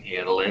elements, and he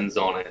had a lens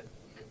on it.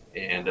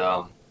 And,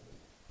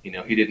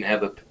 he didn't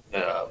have a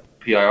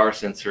PIR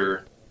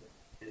sensor,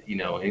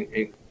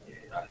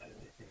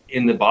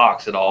 in the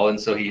box at all. And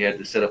so he had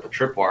to set up a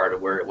tripwire to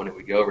where when it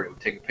would go over, it would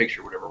take a picture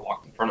of whatever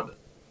walked in front of it.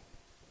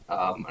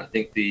 I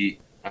think the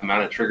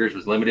amount of triggers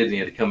was limited, and he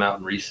had to come out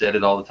and reset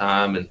it all the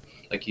time. And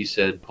like you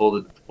said, pull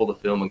the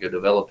film and go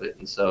develop it.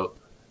 And so,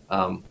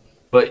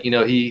 but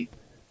he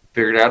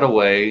figured out a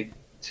way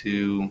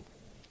to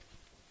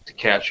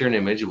capture an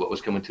image of what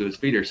was coming to his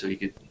feeder, so he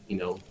could,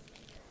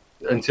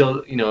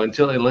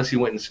 unless he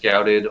went and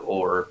scouted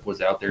or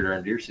was out there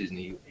during deer season,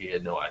 he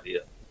had no idea.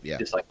 Yeah.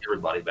 Just like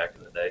everybody back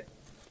in the day.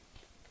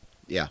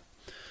 Yeah.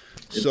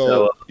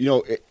 So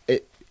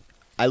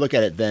I look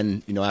at it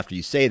then, after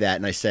you say that,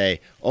 and I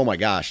say, oh my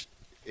gosh,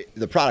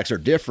 the products are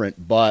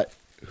different, but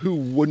who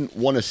wouldn't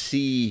want to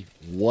see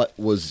what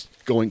was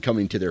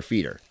coming to their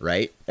feeder,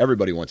 right?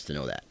 Everybody wants to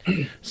know that.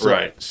 So,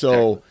 right.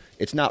 So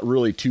it's not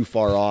really too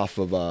far off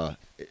of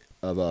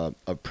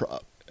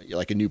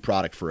like a new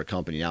product for a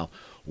company. Now,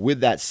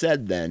 with that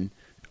said, then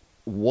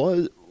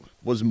was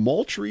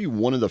Moultrie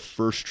one of the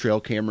first trail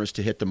cameras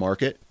to hit the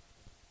market?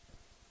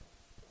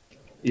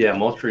 Yeah,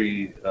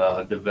 Moultrie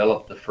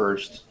developed the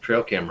first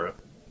trail camera.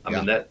 I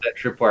mean, that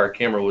tripwire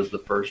camera was the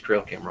first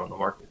trail camera on the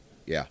market.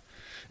 Yeah,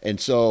 and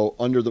so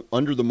under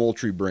the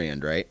Moultrie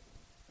brand, right?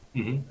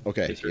 Mm-hmm.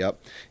 Okay. Yes, Yep.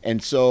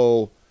 And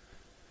so,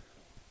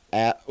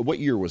 at what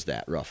year was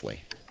that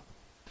roughly?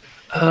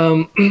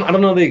 I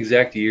don't know the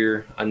exact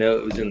year. I know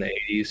it was in the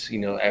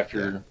 80s.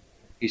 After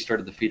he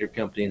started the feeder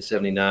company in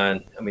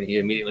 '79. I mean, he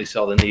immediately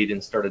saw the need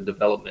and started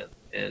development.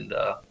 And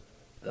I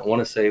want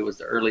to say it was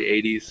the early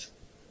 '80s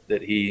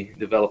that he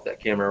developed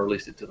that camera and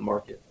released it to the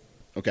market.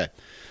 Okay.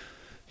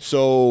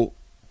 So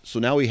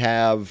now we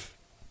have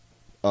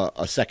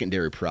a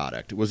secondary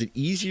product. Was it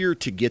easier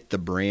to get the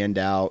brand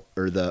out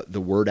or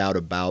the word out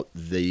about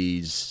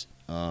these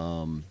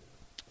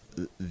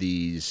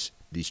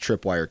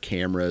tripwire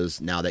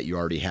cameras now that you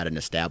already had an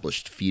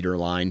established feeder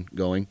line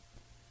going?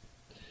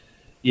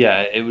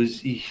 Yeah, it was.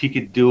 He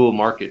could dual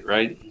market,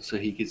 right? So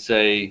he could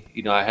say,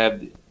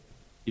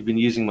 you've been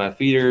using my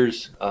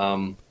feeders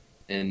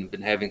and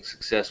been having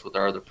success with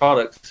our other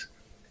products.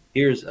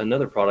 Here's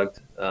another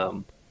product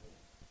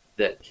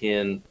that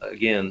can,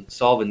 again,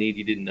 solve a need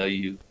you didn't know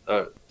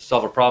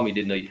solve a problem you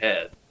didn't know you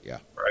had. Yeah.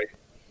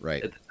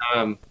 Right. At the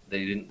time,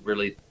 they didn't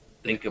really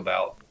think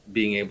about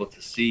being able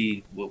to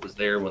see what was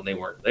there when they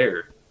weren't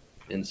there.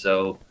 And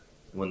so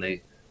when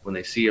they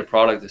see a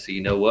product, they say,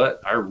 you know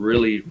what, I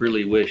really,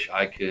 really wish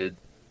I could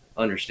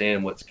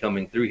understand what's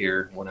coming through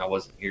here when I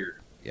wasn't here.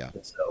 Yeah.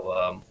 And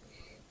so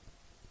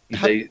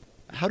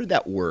how did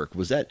that work?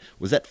 Was that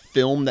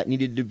film that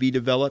needed to be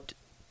developed?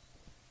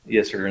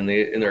 Yes, sir. In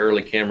the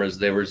early cameras,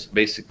 there was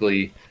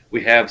basically,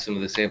 we have some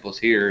of the samples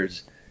here.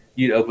 Is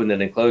you'd open that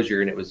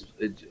enclosure and it was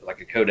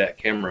like a Kodak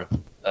camera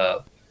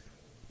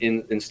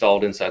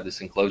installed inside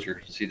this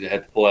enclosure. So you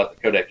had to pull out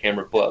the Kodak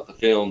camera, pull out the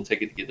film,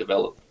 take it to get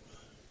developed.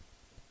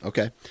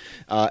 Okay.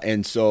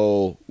 And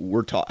so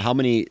we're how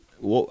many,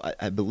 well,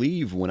 I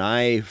believe when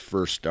I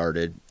first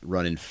started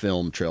running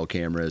film trail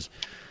cameras,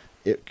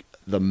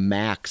 the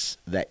max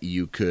that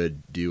you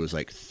could do was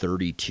like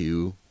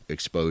 32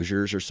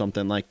 exposures or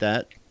something like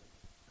that.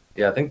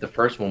 Yeah, I think the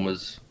first one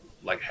was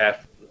like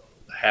half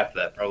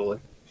that probably.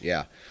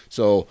 Yeah.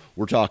 So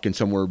we're talking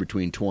somewhere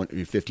between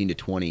 15 to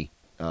 20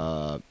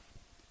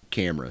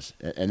 cameras.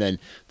 And then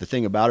the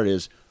thing about it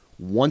is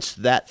once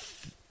that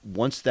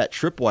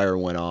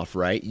tripwire went off,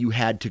 right, you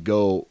had to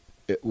go,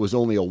 it was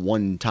only a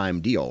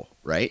one-time deal,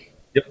 right?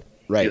 Yep.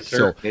 Right. Yes,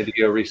 sir. So need to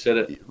go reset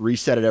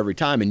it every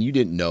time, and you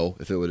didn't know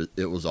if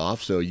it was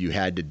off, so you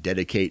had to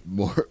dedicate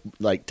more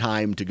like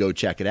time to go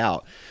check it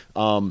out.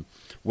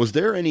 Was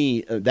there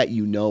any that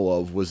you know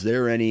of? Was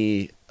there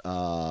any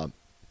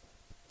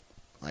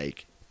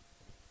like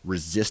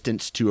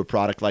resistance to a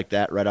product like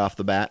that right off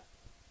the bat?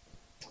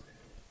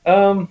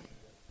 Well,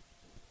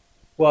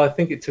 I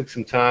think it took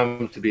some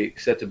time to be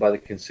accepted by the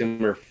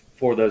consumer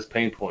for those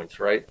pain points,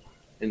 right?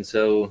 And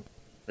so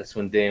that's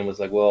when Dan was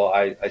like, well,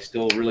 I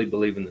still really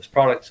believe in this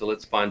product, so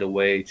let's find a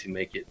way to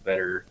make it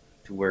better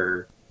to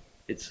where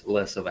it's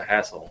less of a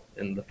hassle.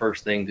 And the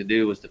first thing to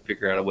do was to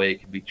figure out a way it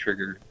could be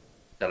triggered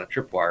without a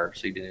tripwire,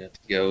 so you didn't have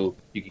to go.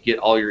 You could get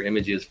all your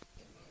images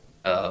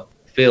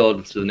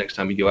filled, so the next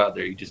time you go out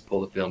there, you just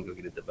pull the film, go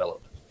get it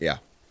developed. Yeah.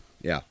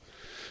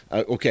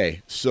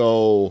 Okay,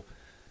 so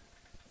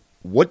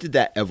what did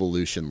that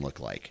evolution look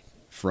like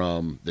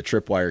from the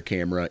tripwire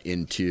camera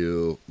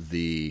into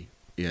the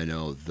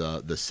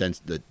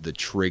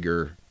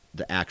trigger,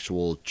 the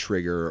actual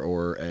trigger,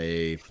 or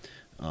a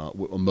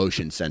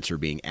motion sensor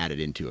being added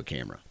into a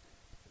camera?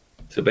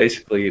 So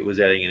basically, it was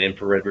adding an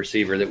infrared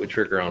receiver that would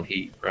trigger on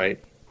heat, right?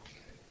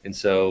 And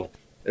so,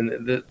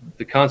 the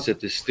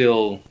concept is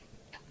still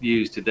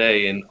used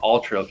today in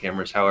all trail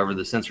cameras. However,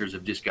 the sensors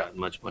have just gotten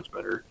much, much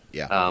better.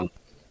 Yeah.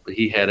 But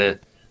he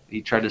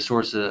tried to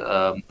source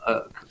a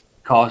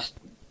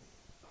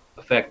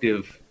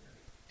cost-effective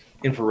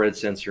infrared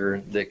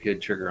sensor that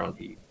could trigger on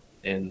heat,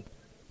 and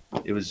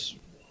it was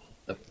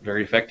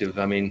very effective.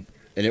 I mean,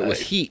 And it was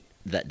heat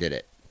that did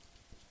it.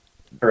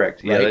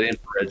 correct. Yeah, Right?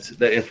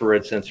 that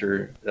infrared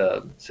sensor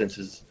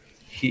senses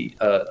heat,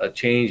 a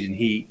change in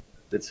heat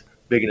that's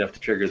big enough to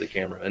trigger the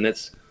camera, and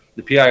that's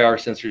the PIR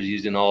sensors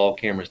used in all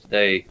cameras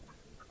today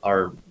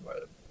are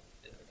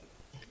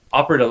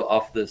operate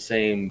off the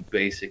same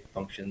basic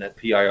function. That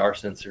PIR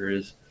sensor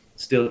is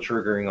still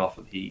triggering off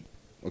of heat.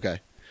 Okay.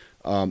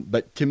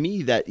 But to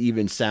me, that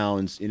even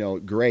sounds,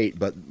 great.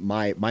 But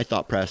my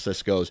thought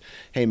process goes,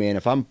 hey man,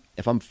 if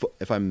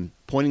I'm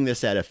pointing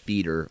this at a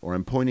feeder or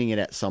I'm pointing it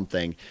at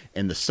something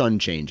and the sun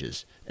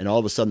changes and all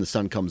of a sudden the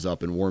sun comes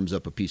up and warms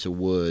up a piece of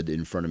wood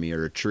in front of me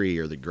or a tree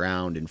or the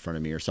ground in front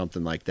of me or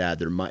something like that,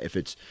 if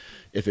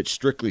it's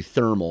strictly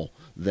thermal,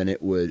 then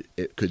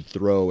it could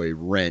throw a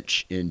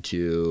wrench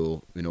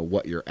into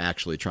what you're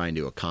actually trying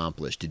to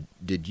accomplish.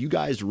 Did you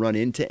guys run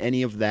into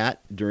any of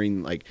that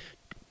during like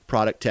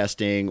product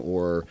testing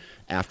or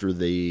after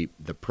the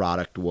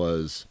product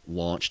was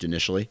launched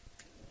initially?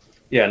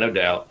 Yeah, no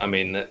doubt. I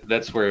mean,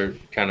 that's where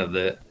kind of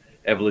the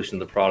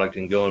evolution of the product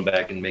and going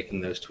back and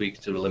making those tweaks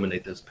to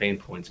eliminate those pain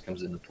points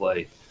comes into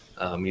play.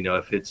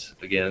 If it's,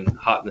 again,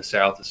 hot in the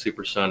south, it's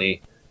super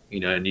sunny,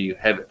 and you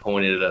have it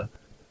pointed at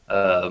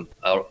a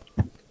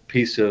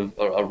piece of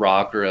a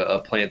rock or a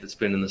plant that's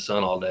been in the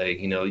sun all day,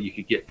 you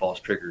could get false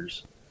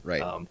triggers.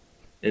 Right.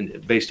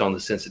 And based on the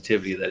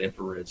sensitivity of that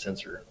infrared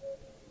sensor.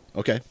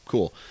 Okay,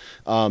 cool.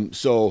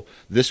 So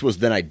this was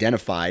then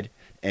identified,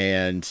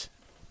 and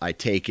I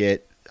take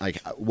it, like,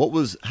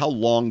 how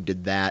long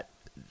did that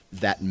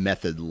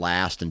method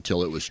last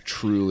until it was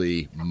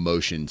truly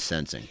motion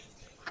sensing?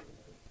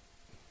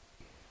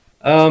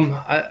 I'm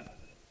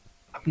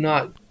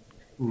not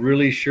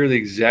really sure the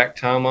exact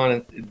time on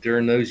it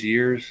during those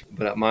years,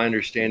 but my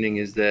understanding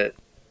is that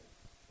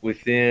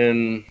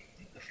within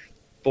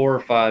 4 or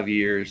 5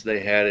 years, they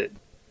had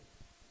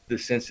the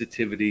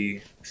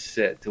sensitivity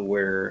set to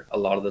where a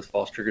lot of those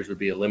false triggers would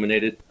be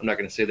eliminated. I'm not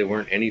going to say there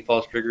weren't any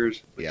false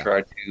triggers, but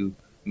try to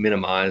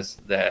minimize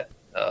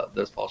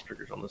those false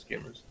triggers on those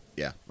cameras.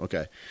 Yeah.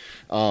 Okay.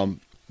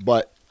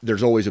 But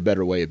there's always a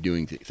better way of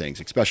doing things,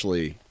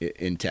 especially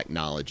in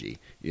technology.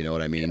 You know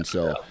what I mean? Yeah,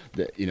 so,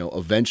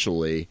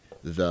 eventually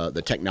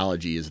the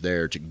technology is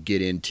there to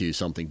get into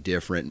something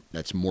different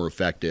that's more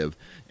effective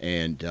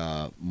and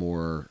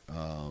more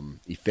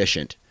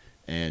efficient.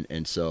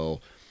 And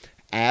so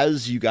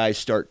as you guys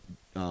start,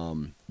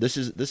 this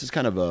is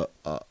kind of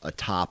a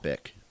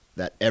topic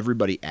that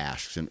everybody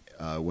asks, and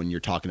when you're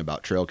talking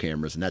about trail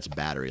cameras, and that's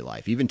battery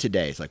life. Even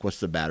today, it's like,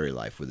 what's the battery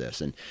life with this?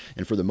 And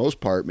for the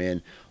most part,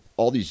 man,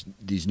 all these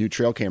new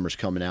trail cameras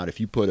coming out, if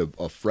you put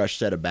a fresh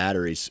set of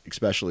batteries,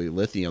 especially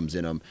lithiums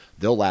in them,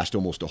 they'll last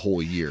almost a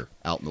whole year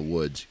out in the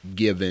woods,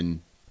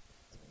 given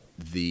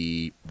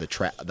the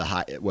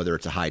high, whether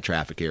it's a high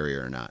traffic area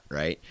or not,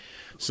 right?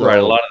 So, right.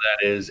 A lot of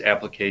that is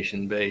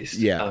application based.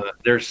 Yeah.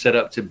 They're set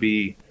up to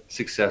be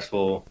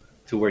successful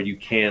to where you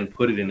can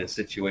put it in a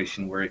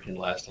situation where it can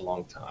last a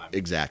long time.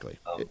 Exactly.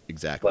 But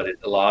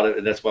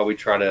that's why we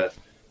try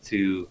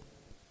to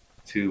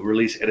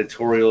release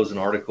editorials and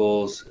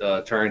articles,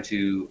 trying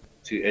to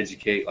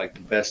educate like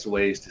the best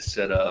ways to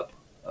set up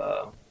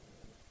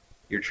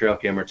your trail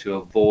camera to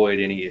avoid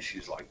any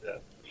issues like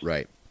that.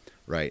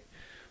 Right.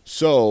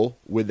 So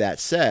with that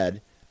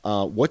said,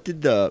 what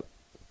did the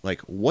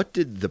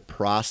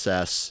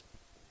process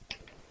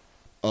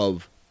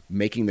of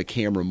making the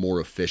camera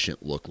more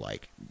efficient look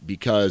like?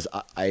 Because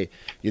I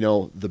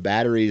the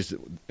batteries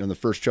on the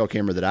first trail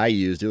camera that I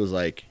used, it was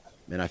like,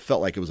 man, I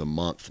felt like it was a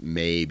month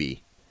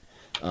maybe.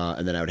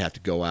 And then I would have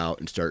to go out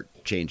and start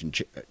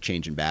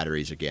changing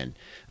batteries again.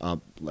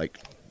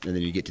 And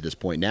then you get to this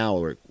point now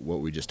where what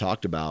we just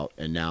talked about,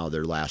 and now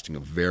they're lasting a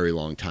very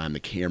long time. The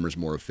camera's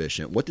more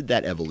efficient. What did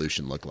that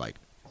evolution look like?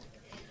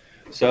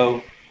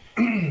 So,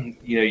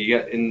 you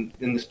got in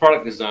this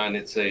product design,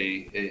 it's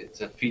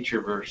a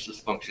feature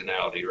versus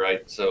functionality,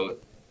 right? So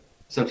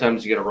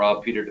sometimes you got to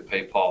rob Peter to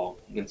pay Paul,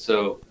 and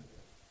so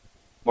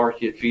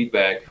market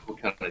feedback will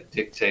kind of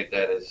dictate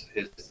that as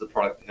the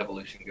product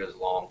evolution goes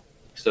along.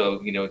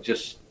 So you're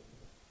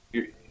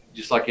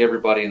just like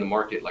everybody in the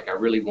market. Like, I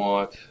really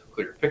want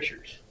clear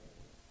pictures,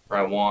 or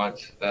I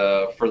want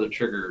further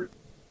trigger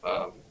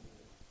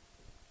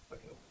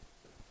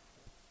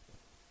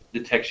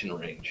detection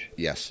range.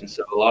 Yes. And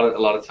so a lot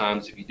of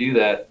times, if you do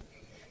that,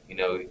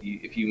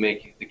 if you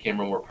make the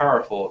camera more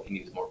powerful, it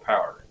needs more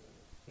power.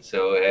 And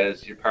so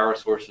as your power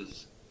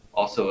sources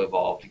also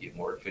evolve to get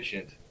more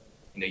efficient,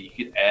 you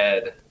could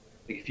add,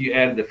 like if you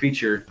added a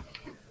feature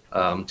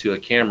to a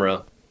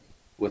camera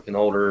with an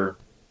older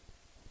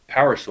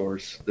power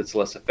source that's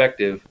less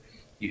effective,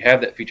 you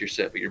have that feature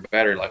set, but your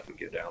battery life would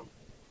go down.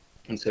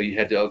 And so you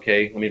had to, let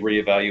me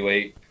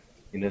reevaluate,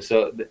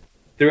 so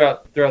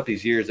throughout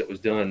these years that was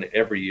done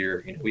every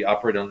year, we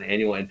operate on an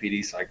annual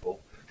NPD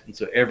cycle. And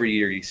so every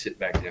year you sit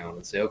back down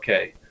and say,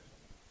 okay,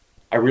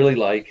 I really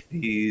like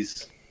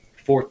these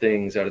 4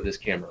 things out of this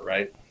camera,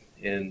 right?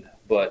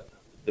 But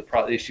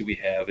the issue we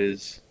have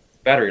is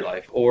battery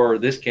life, or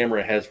this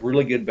camera has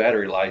really good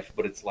battery life,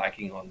 but it's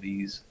lacking on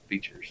these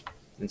features.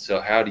 And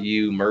so how do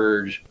you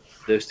merge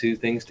those two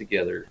things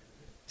together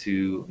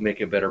to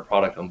make a better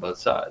product on both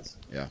sides?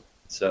 Yeah.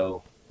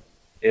 So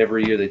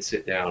every year they'd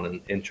sit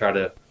down and try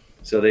to,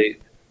 so they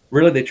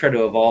try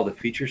to evolve the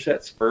feature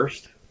sets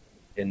first.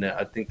 And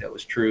I think that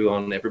was true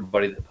on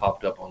everybody that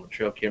popped up on the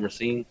trail camera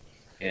scene.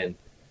 And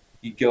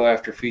you go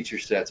after feature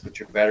sets, but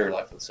your battery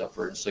life would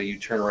suffer. And so you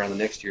turn around the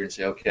next year and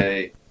say,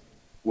 okay,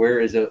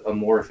 where is a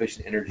more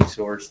efficient energy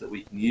source that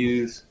we can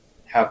use?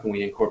 How can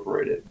we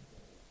incorporate it?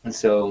 And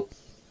so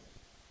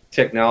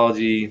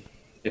technology,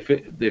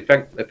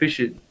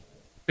 efficiency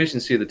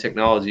of the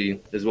technology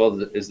as well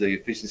as the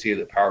efficiency of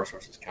the power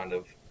sources kind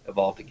of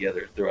evolved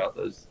together throughout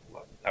those,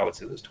 I would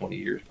say those 20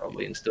 years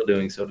probably, and still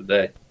doing so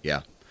today.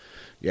 Yeah.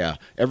 Yeah.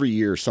 Every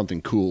year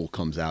something cool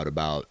comes out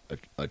about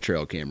a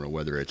trail camera,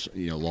 whether it's,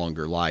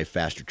 longer life,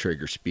 faster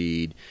trigger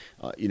speed,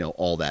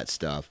 all that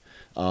stuff.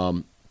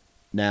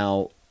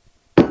 Now,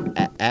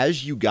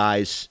 as you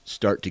guys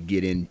start to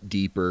get in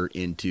deeper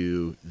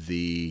into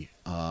the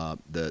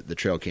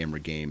trail camera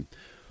game,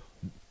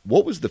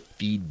 what was the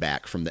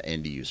feedback from the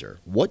end user?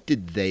 What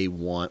did they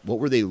want? What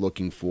were they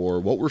looking for?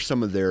 What were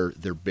some of their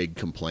big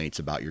complaints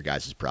about your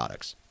guys'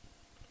 products?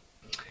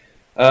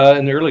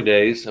 In the early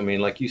days, I mean,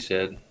 like you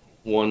said,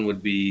 one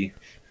would be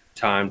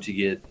time to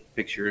get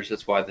pictures.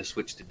 That's why the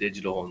switch to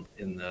digital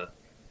in the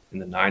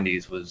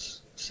 90s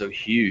was so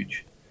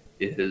huge.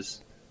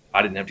 Is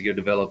I didn't have to go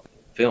develop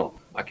film.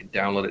 I could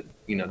download it,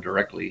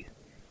 directly.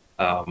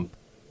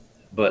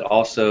 But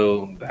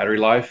also battery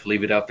life,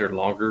 leave it out there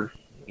longer.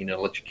 Let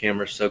your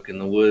camera soak in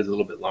the woods a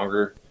little bit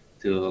longer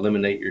to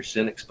eliminate your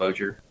sun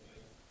exposure,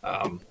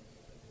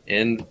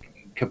 and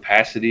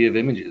capacity of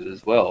images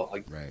as well.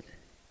 Like, right.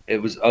 It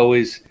was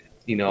always,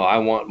 I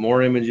want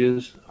more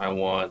images. I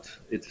want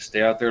it to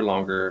stay out there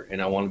longer,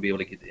 and I want to be able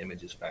to get the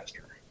images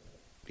faster.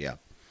 Yeah.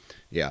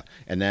 Yeah.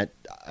 And that,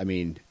 I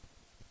mean,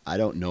 I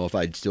don't know if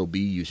I'd still be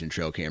using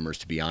trail cameras,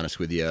 to be honest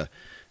with you,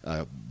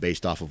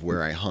 based off of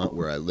where I hunt,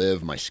 where I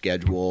live, my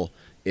schedule,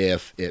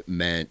 if it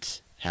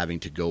meant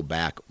having to go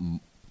back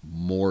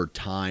more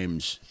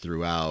times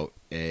throughout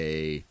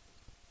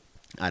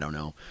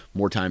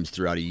more times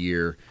throughout a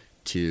year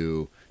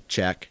to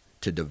check,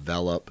 to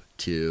develop,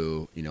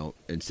 to,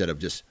 instead of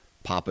just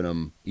popping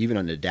them, even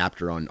an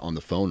adapter on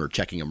the phone, or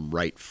checking them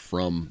right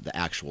from the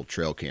actual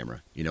trail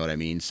camera. You know what I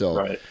mean? So,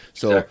 right.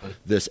 So exactly.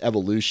 This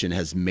evolution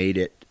has made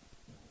it,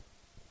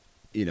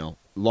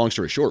 long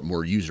story short,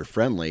 more user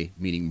friendly,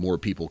 meaning more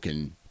people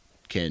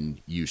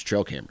can use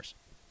trail cameras.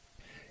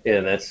 Yeah,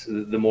 and that's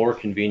the more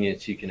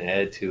convenience you can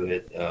add to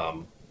it,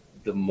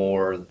 the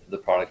more the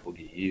product will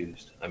get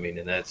used. I mean,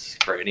 and that's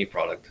for any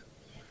product.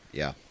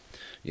 Yeah.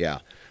 Yeah.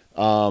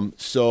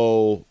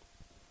 So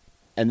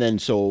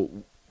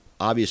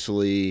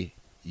obviously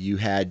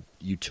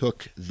you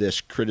took this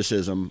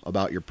criticism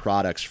about your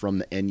products from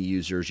the end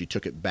users, you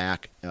took it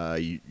back,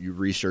 you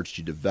researched,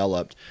 you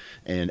developed,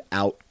 and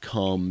out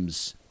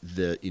comes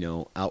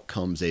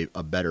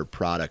a better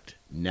product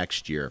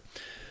next year.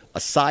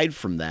 Aside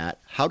from that,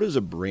 how does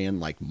a brand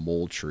like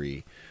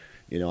Moultrie,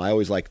 I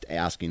always like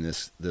asking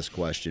this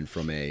question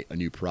from a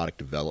new product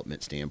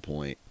development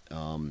standpoint.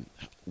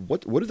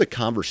 What do the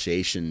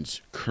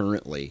conversations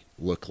currently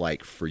look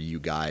like for you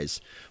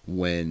guys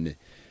when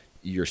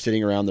you're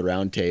sitting around the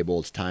round table?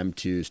 It's time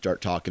to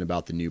start talking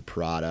about the new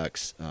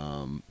products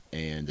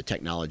and the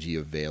technology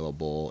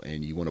available,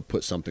 and you want to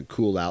put something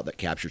cool out that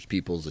captures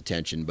people's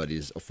attention but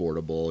is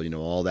affordable.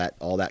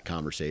 All that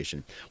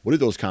conversation. What do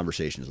those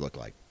conversations look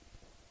like?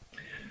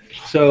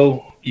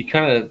 So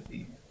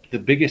the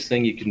biggest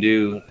thing you can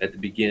do at the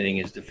beginning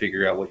is to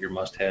figure out what your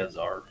must-haves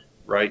are,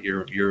 right?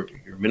 Your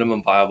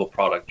minimum viable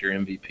product, your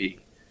MVP.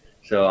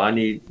 So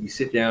you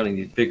sit down and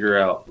you figure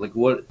out, like,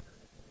 what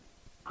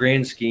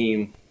grand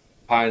scheme,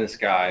 pie in the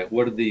sky,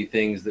 what are the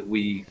things that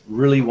we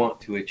really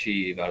want to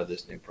achieve out of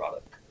this new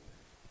product?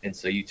 And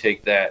so you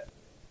take that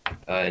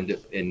and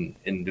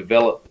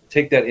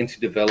take that into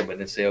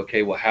development and say,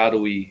 okay, well, how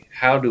do we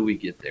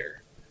get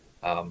there?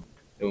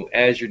 And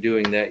as you're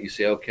doing that, you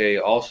say, okay,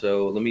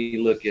 also let me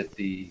look at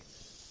the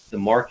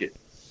market,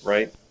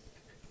 right,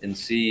 and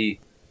see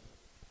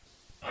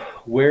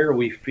where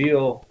we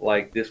feel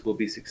like this will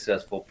be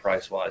successful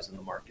price-wise in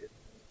the market,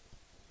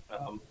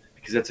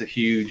 because that's a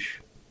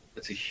huge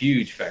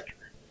factor.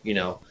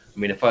 I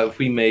mean, if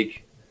we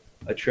make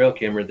a trail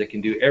camera that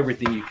can do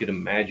everything you could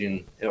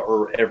imagine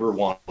or ever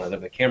want out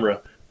of a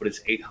camera, but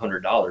it's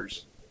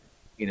 $800,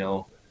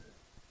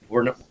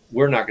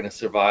 we're not going to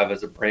survive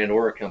as a brand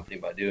or a company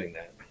by doing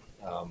that,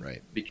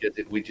 Right. Because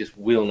we just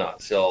will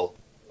not sell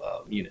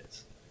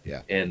units.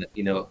 Yeah. And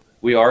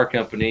we are a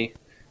company.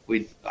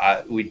 We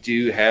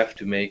do have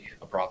to make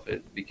a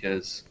profit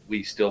because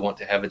we still want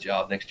to have a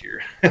job next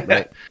year.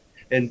 Right.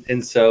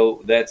 and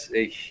so that's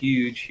a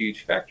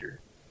huge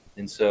factor.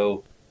 And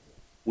so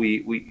we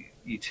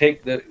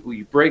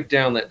break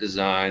down that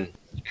design,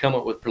 you come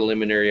up with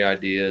preliminary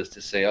ideas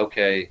to say,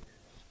 okay,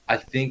 I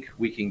think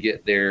we can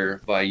get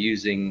there by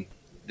using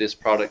this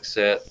product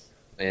set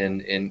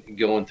and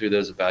going through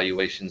those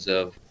evaluations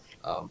of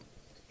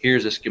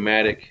here's a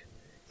schematic,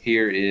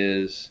 here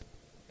is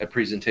a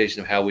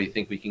presentation of how we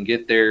think we can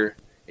get there,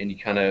 and you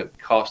kind of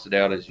cost it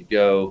out as you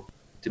go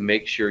to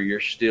make sure you're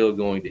still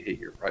going to hit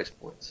your price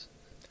points.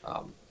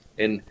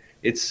 And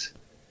it's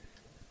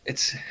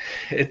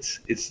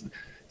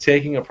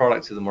taking a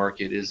product to the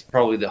market is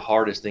probably the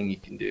hardest thing you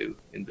can do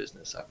in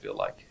business, I feel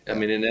like. I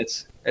mean, and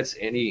that's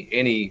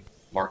any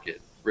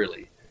market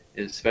really,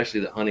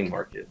 especially the hunting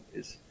market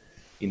is,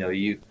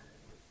 we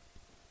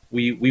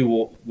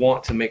will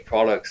want to make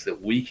products that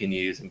we can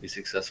use and be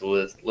successful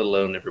with, let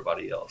alone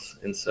everybody else.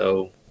 And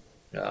so,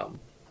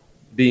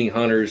 being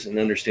hunters and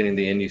understanding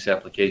the end use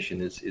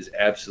application is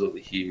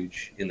absolutely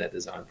huge in that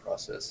design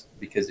process.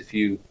 Because if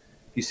you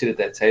sit at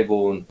that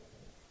table and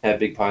have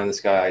big pie in the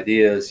sky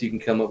ideas, you can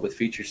come up with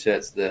feature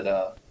sets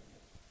that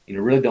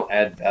really don't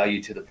add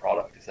value to the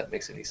product, if that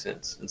makes any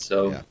sense. And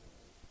so,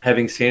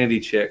 having sanity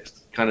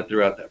checks kind of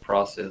throughout that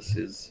process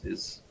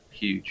is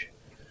huge.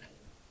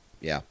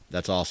 Yeah,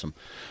 that's awesome.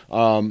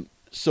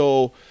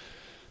 So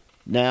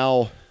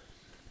now,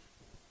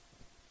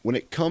 when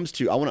it comes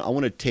to, I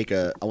want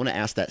to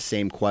ask that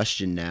same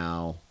question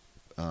now,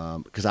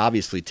 because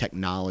obviously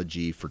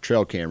technology for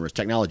trail cameras,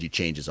 technology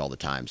changes all the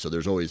time. So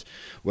there's always,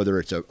 whether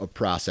it's a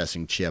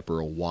processing chip or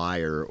a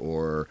wire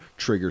or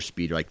trigger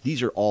speed, like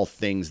these are all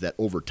things that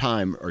over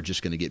time are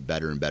just going to get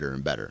better and better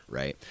and better,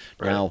 right?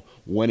 Now,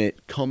 when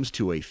it comes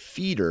to a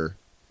feeder,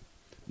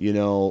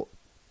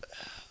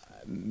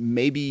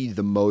 maybe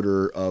the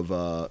motor of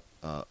a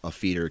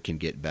feeder can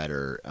get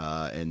better,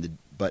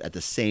 but at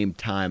the same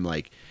time,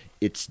 like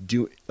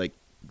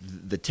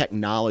the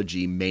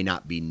technology may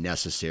not be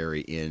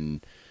necessary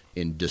in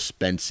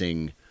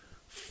dispensing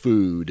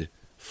food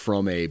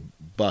from a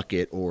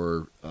bucket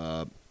or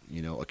a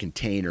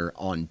container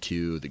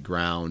onto the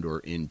ground or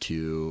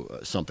into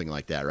something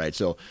like that, right?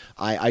 So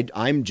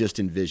I'm just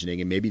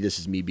envisioning, and maybe this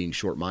is me being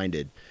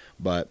short-minded,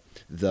 but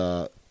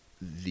the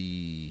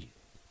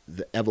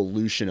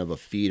evolution of a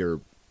feeder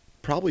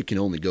probably can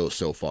only go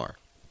so far.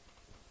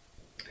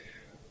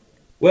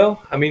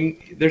 Well, I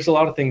mean, there's a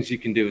lot of things you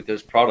can do with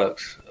those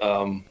products.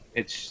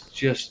 It's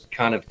just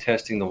kind of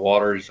testing the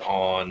waters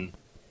on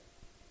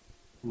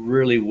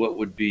really what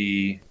would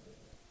be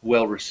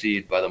well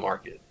received by the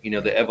market.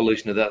 The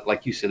evolution of that,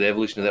 like you said, the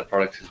evolution of that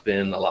product has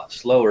been a lot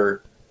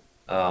slower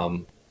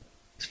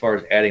as far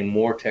as adding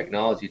more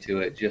technology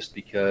to it, just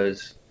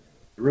because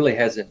there really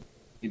hasn't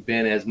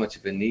been as much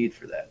of a need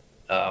for that.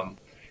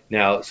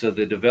 Now, so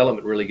the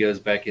development really goes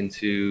back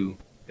into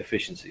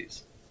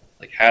efficiencies.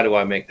 Like, how do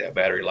I make that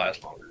battery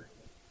last longer?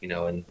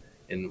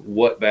 And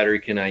what battery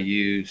can I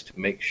use to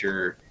make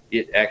sure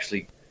it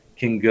actually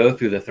can go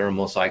through the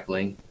thermal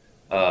cycling,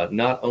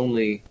 not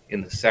only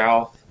in the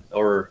south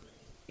or,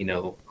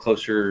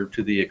 closer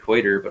to the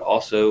equator, but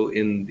also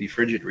in the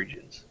frigid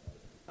regions.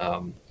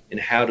 And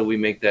how do we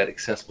make that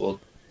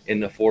accessible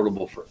and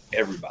affordable for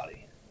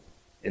everybody?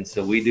 And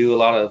so we do a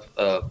lot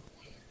of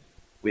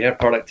we have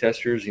product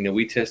testers.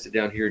 We test it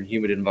down here in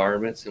humid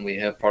environments, and we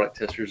have product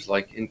testers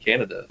like in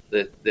Canada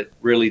that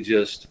really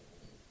just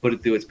put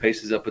it through its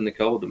paces up in the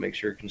cold to make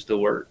sure it can still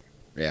work.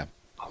 Yeah.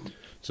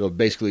 So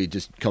basically, it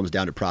just comes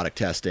down to product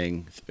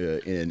testing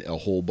in a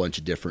whole bunch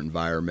of different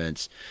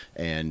environments,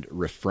 and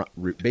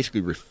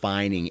basically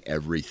refining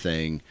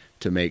everything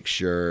to make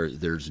sure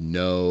there's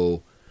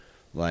nothing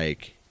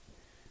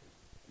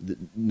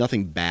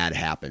bad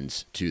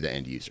happens to the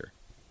end user.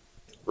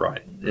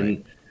 Right.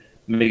 And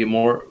make it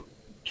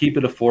keep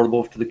it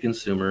affordable to the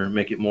consumer,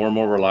 make it more and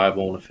more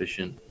reliable and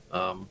efficient,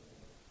 and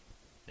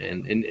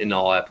in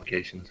all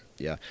applications.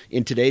 Yeah.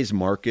 In today's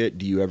market,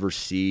 do you ever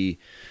see,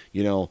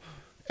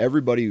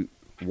 everybody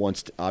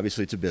wants to,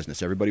 obviously it's a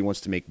business. Everybody wants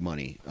to make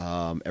money.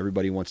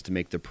 Everybody wants to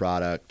make the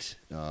product,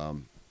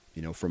 from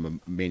a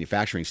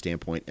manufacturing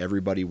standpoint,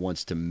 everybody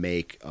wants to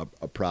make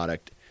a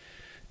product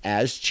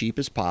as cheap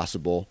as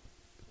possible,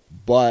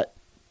 but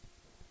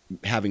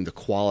having the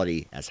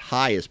quality as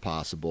high as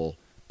possible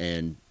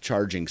and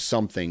charging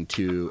something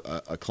to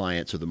a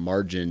client so the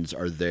margins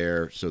are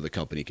there so the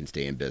company can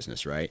stay in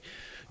business, right?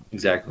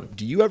 Exactly.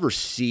 Do you ever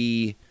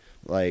see,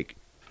 how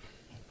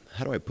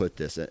do I put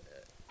this?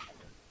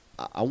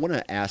 I want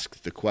to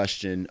ask the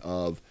question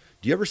of,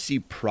 do you ever see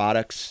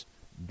products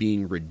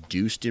being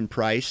reduced in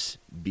price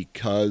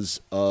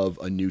because of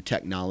a new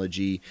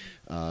technology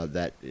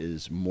that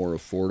is more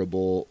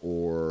affordable,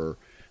 or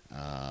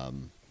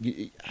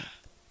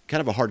kind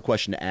of a hard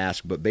question to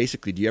ask, but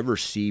basically, do you ever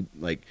see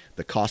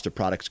the cost of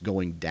products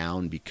going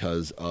down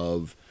because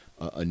of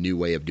a new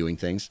way of doing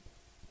things?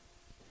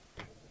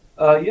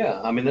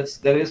 Yeah, I mean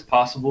that is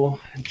possible.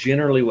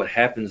 Generally, what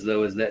happens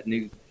though is that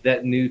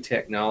new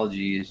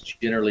technology is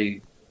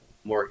generally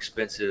more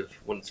expensive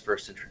when it's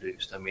first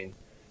introduced. I mean,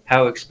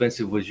 how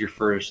expensive was your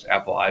first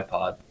Apple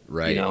iPod?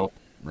 Right.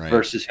 Right.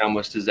 Versus how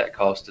much does that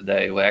cost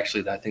today? Well,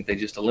 actually, I think they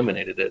just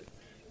eliminated it.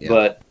 Yeah.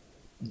 But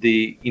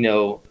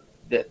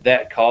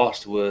that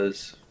cost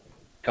was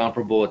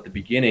comparable at the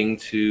beginning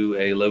to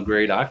a low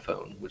grade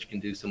iPhone, which can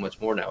do so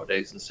much more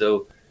nowadays. And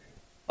so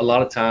a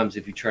lot of times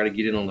if you try to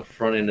get in on the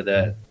front end of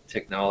that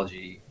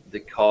technology, the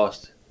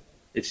cost,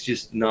 it's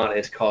just not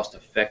as cost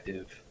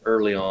effective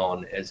early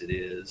on as it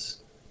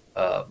is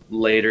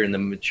later in the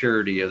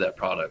maturity of that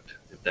product,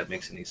 if that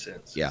makes any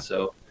sense. Yeah.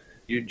 So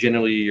you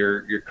generally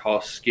your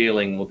cost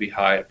scaling will be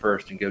high at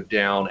first and go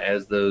down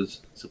as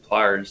those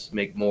suppliers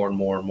make more and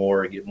more and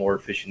more and get more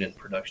efficient in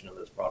production of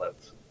those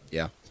products.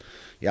 Yeah.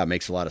 Yeah. It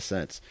makes a lot of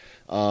sense.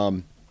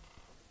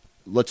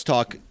 Let's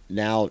talk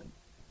now,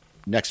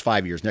 next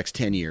 5 years, next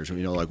 10 years,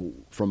 like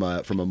from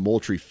a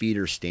Moultrie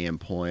feeder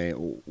standpoint,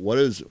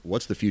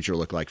 what's the future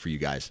look like for you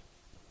guys?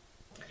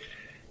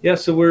 Yeah.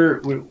 So we're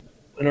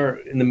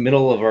in the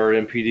middle of our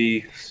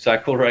MPD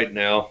cycle right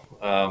now.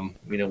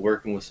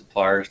 Working with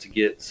suppliers to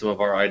get some of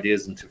our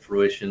ideas into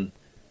fruition.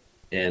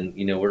 And,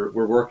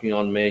 we're working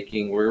on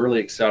we're really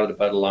excited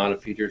about a line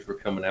of feeders we're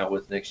coming out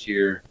with next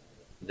year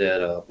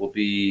that will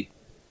be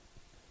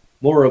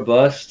more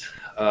robust,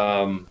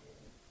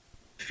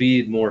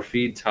 feed more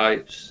feed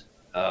types,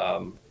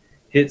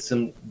 hit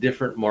some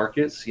different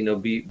markets,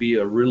 be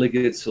a really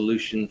good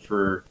solution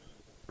for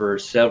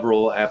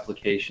several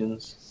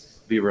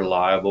applications, be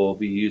reliable,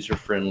 be user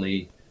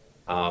friendly.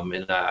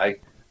 And I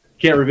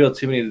can't reveal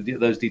too many of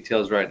those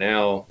details right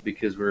now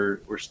because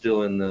we're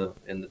still in the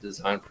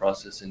design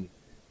process and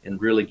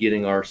really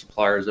getting our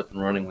suppliers up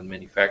and running with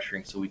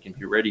manufacturing so we can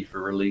be ready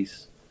for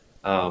release,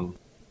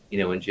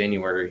 in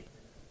January.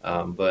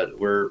 But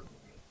we're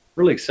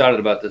really excited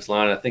about this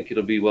line. I think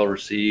it'll be well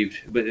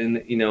received. But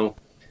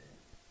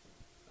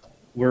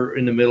we're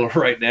in the middle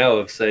right now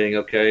of saying,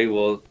 okay,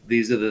 well,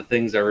 these are the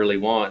things I really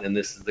want, and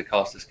this is the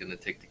cost it's going to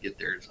take to get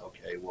there. It's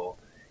okay. Well,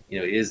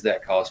 is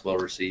that cost well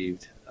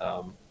received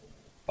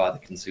by the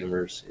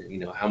consumers?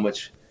 How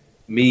much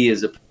me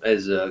as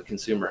a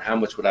consumer, how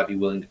much would I be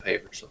willing to pay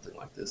for something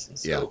like this? And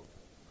so,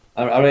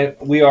 I mean,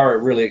 we are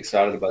really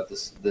excited about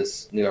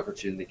this new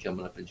opportunity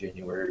coming up in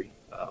January.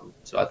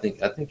 So I think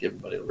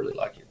everybody will really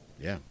like it.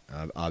 Yeah,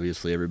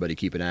 obviously everybody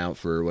keep an eye out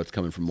for what's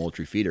coming from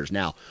Moultrie feeders.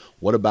 Now,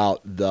 what about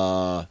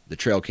the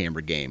trail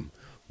camera game?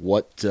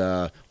 What's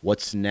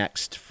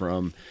next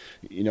from,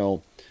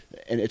 and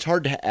it's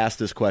hard to ask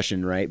this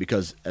question, right?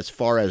 Because as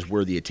far as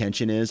where the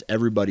attention is,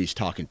 everybody's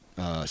talking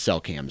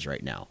cell cams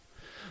right now.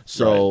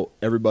 So right.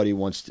 Everybody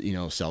wants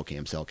to, cell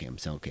cam.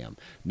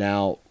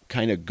 Now,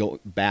 kind of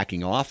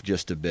backing off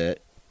just a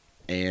bit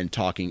and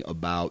talking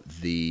about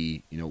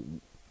the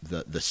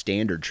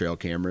standard trail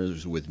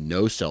cameras with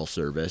no cell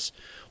service.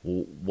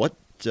 What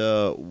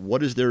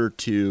is there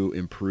to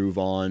improve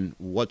on?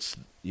 What's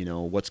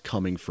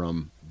coming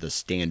from the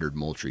standard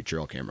Moultrie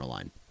trail camera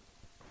line?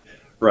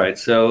 Right.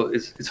 So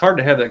it's hard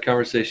to have that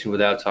conversation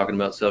without talking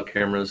about cell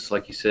cameras,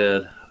 like you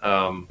said,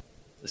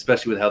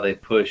 especially with how they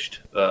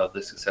pushed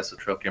the success of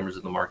trail cameras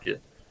in the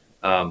market.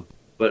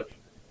 But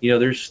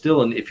there's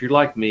still if you're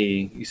like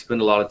me, you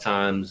spend a lot of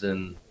time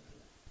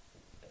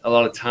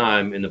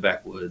in the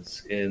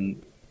backwoods,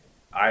 and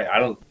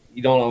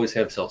you don't always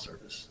have cell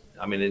service.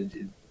 I mean,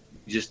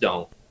 you just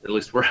don't, at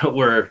least where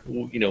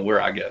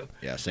I go.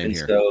 Yeah, same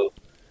here. So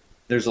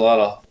there's a lot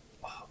of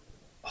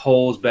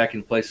holes back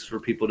in places where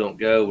people don't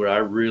go, where I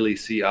really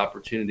see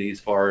opportunity as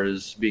far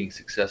as being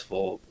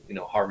successful,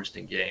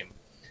 harvesting game.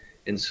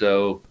 And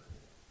so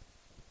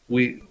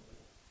we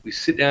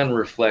sit down and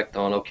reflect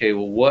on, okay,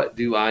 well, what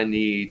do I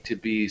need to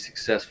be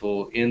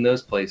successful in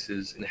those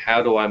places, and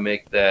how do I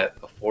make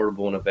that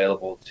affordable and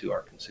available to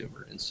our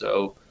consumer? And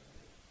so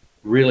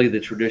really the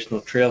traditional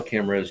trail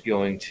camera is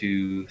going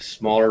to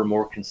smaller,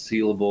 more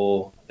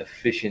concealable,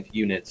 efficient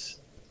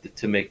units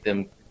to make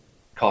them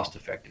cost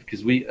effective.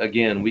 Because we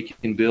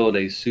can build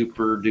a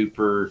super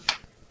duper,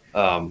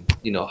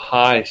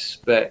 high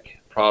spec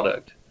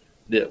product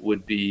that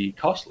would be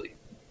costly.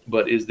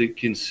 But is the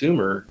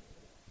consumer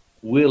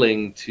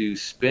willing to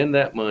spend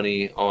that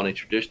money on a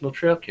traditional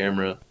trail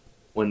camera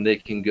when they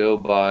can go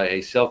buy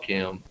a cell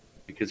cam?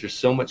 Because there's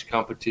so much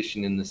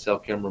competition in the cell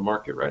camera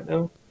market right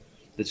now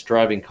that's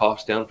driving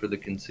costs down for the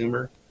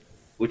consumer,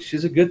 which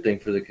is a good thing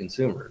for the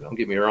consumer. Don't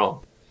get me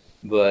wrong.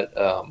 But,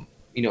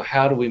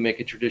 how do we make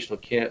a traditional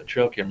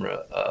trail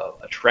camera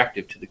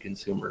attractive to the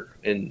consumer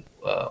in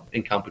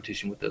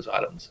competition with those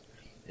items?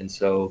 And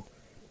so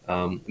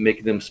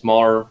making them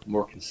smaller,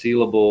 more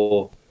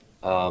concealable,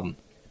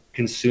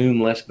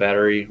 consume less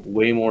battery,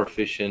 way more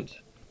efficient,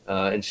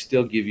 and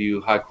still give you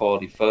high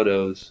quality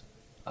photos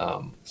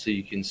so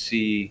you can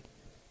see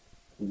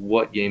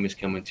what game is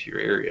coming to your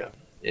area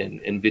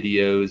and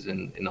videos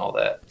and all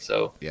that.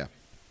 So yeah,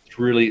 it's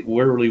really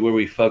where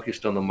we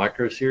focused on the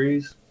micro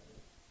series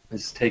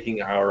is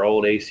taking our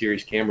old A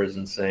series cameras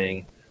and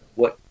saying,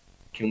 what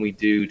can we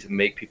do to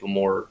make people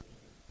more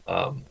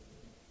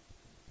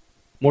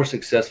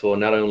successful in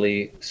not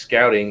only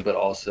scouting, but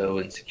also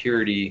in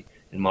security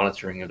and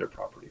monitoring of their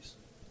properties.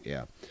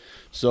 Yeah.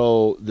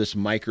 So this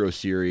micro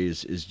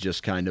series is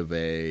just kind of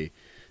a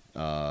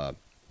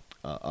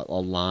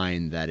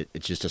line that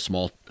it's just a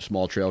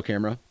small trail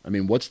camera. I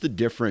mean, what's the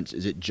difference?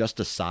 Is it just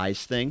a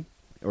size thing,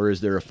 or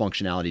is there a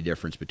functionality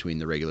difference between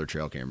the regular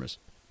trail cameras?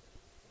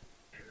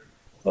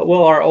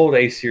 Well, our old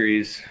A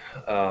series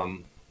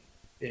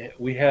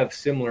we have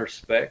similar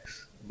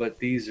specs, but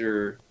these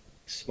are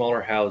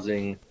smaller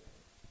housing,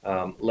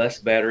 less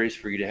batteries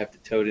for you to have to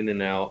tote in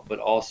and out, but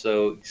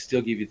also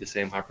still give you the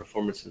same high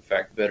performance. In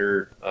fact,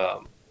 better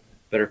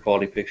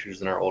quality pictures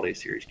than our old A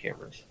series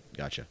cameras.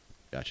 Gotcha.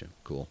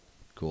 Cool.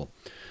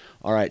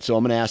 All right, so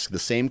I'm going to ask the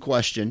same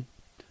question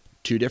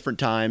 2 different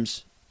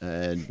times,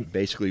 and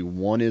basically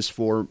one is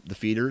for the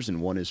feeders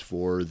and one is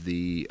for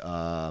the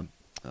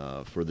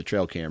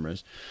trail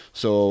cameras.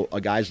 So a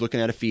guy's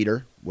looking at a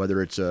feeder,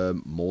 whether it's a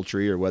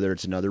Moultrie or whether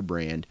it's another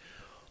brand.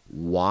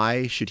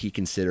 Why should he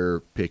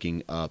consider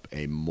picking up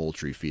a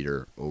Moultrie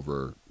feeder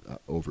over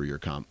your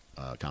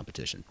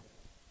competition?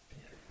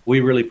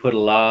 We really put a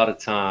lot of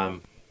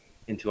time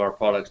into our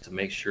products to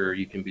make sure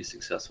you can be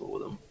successful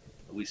with them.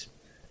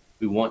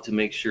 We want to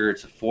make sure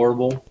it's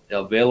affordable,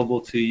 available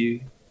to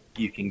you.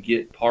 You can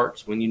get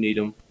parts when you need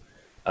them.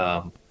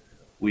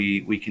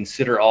 We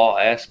consider all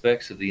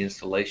aspects of the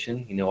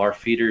installation. Our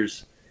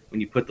feeders, when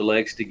you put the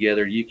legs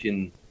together, you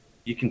can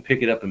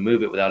pick it up and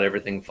move it without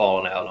everything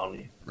falling out on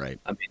you. Right.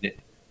 I mean,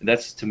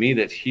 that's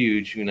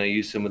huge.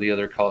 Use some of the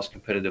other cost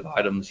competitive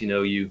items.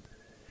 You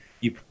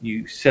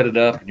set it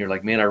up and you're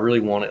like, man, I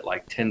really want it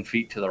like 10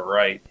 feet to the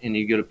right, and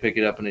you go to pick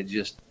it up and it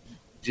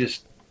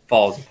just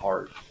falls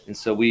apart. And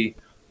so we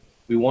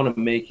want to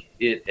make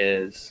it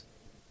as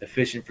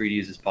efficient for you to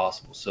use as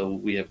possible. So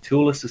we have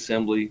toolless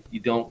assembly. You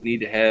don't need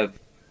to have a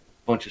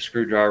bunch of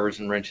screwdrivers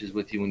and wrenches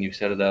with you when you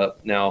set it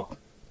up. Now,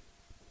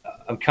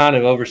 I'm kind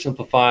of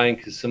oversimplifying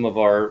because some of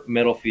our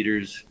metal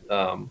feeders,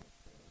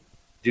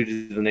 due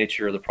to the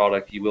nature of the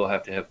product, you will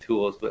have to have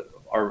tools, but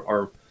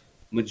our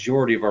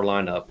majority of our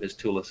lineup is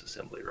toolless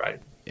assembly,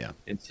 right? Yeah.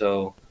 And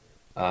so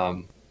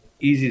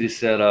easy to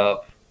set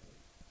up,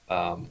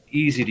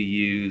 easy to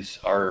use.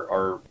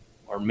 Our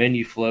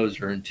menu flows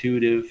are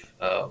intuitive.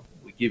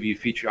 We give you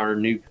our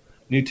new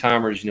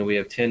timers. We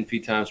have 10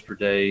 feed times per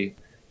day.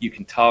 You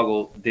can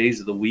toggle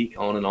days of the week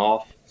on and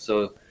off.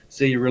 So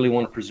say you really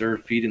want to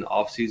preserve feed in the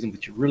off season,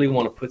 but you really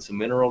want to put some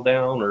mineral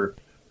down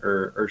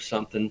or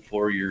something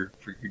for your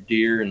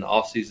deer in the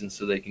off season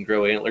so they can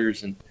grow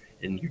antlers and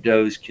your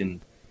does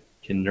can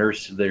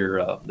nurse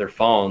their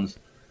fawns.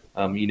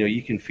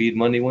 You can feed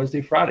Monday,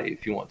 Wednesday, Friday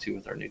if you want to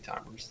with our new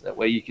timers. That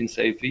way you can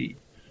save feed.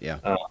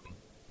 Yeah.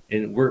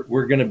 And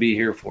we're going to be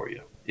here for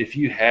you. If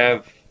you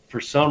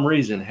for some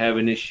reason have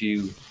an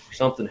issue,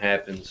 something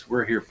happens,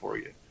 we're here for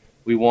you.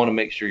 We want to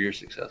make sure you're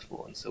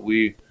successful. And so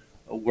we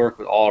work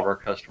with all of our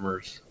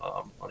customers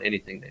on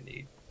anything they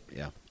need.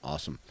 Yeah.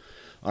 Awesome.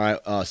 All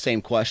right.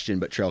 Same question,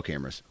 but trail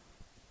cameras.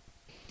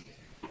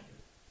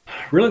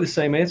 Really the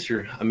same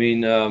answer. I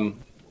mean,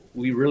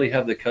 we really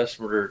have the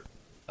customer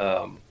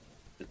at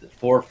the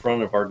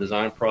forefront of our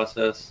design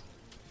process.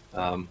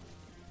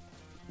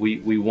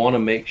 We want to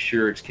make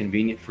sure it's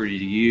convenient for you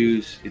to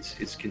use.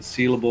 It's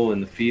concealable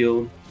in the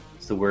field,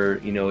 so where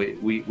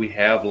we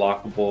have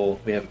lockable.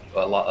 We have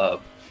a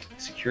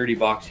security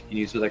box you can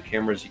use with our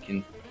cameras. You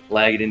can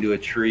lag it into a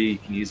tree. You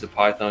can use a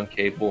Python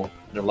cable,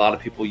 and a lot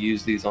of people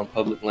use these on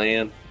public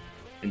land.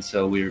 And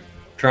so we're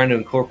trying to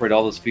incorporate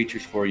all those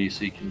features for you,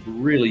 so you can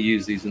really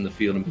use these in the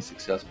field and be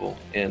successful.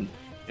 And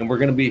we're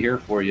going to be here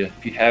for you.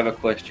 If you have a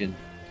question,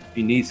 if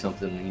you need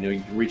something,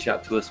 you can reach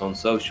out to us on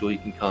social. You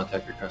can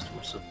contact your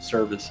customer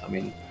service. I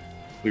mean,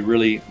 we're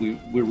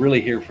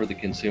really here for the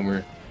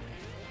consumer.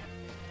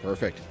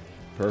 Perfect.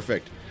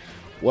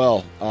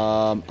 Well,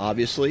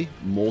 obviously,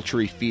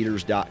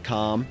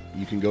 MoultrieFeeders.com.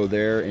 You can go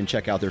there and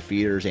check out their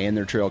feeders and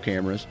their trail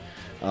cameras.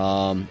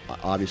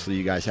 Obviously,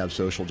 you guys have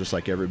social just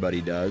like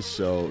everybody does.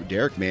 So,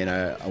 Derek, man,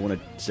 I want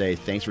to say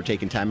thanks for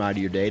taking time out of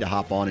your day to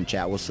hop on and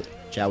chat with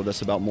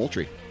us about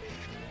Moultrie.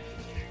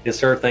 Yes,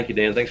 sir. Thank you,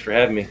 Dan. Thanks for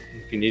having me.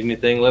 If you need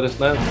anything, let us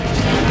know.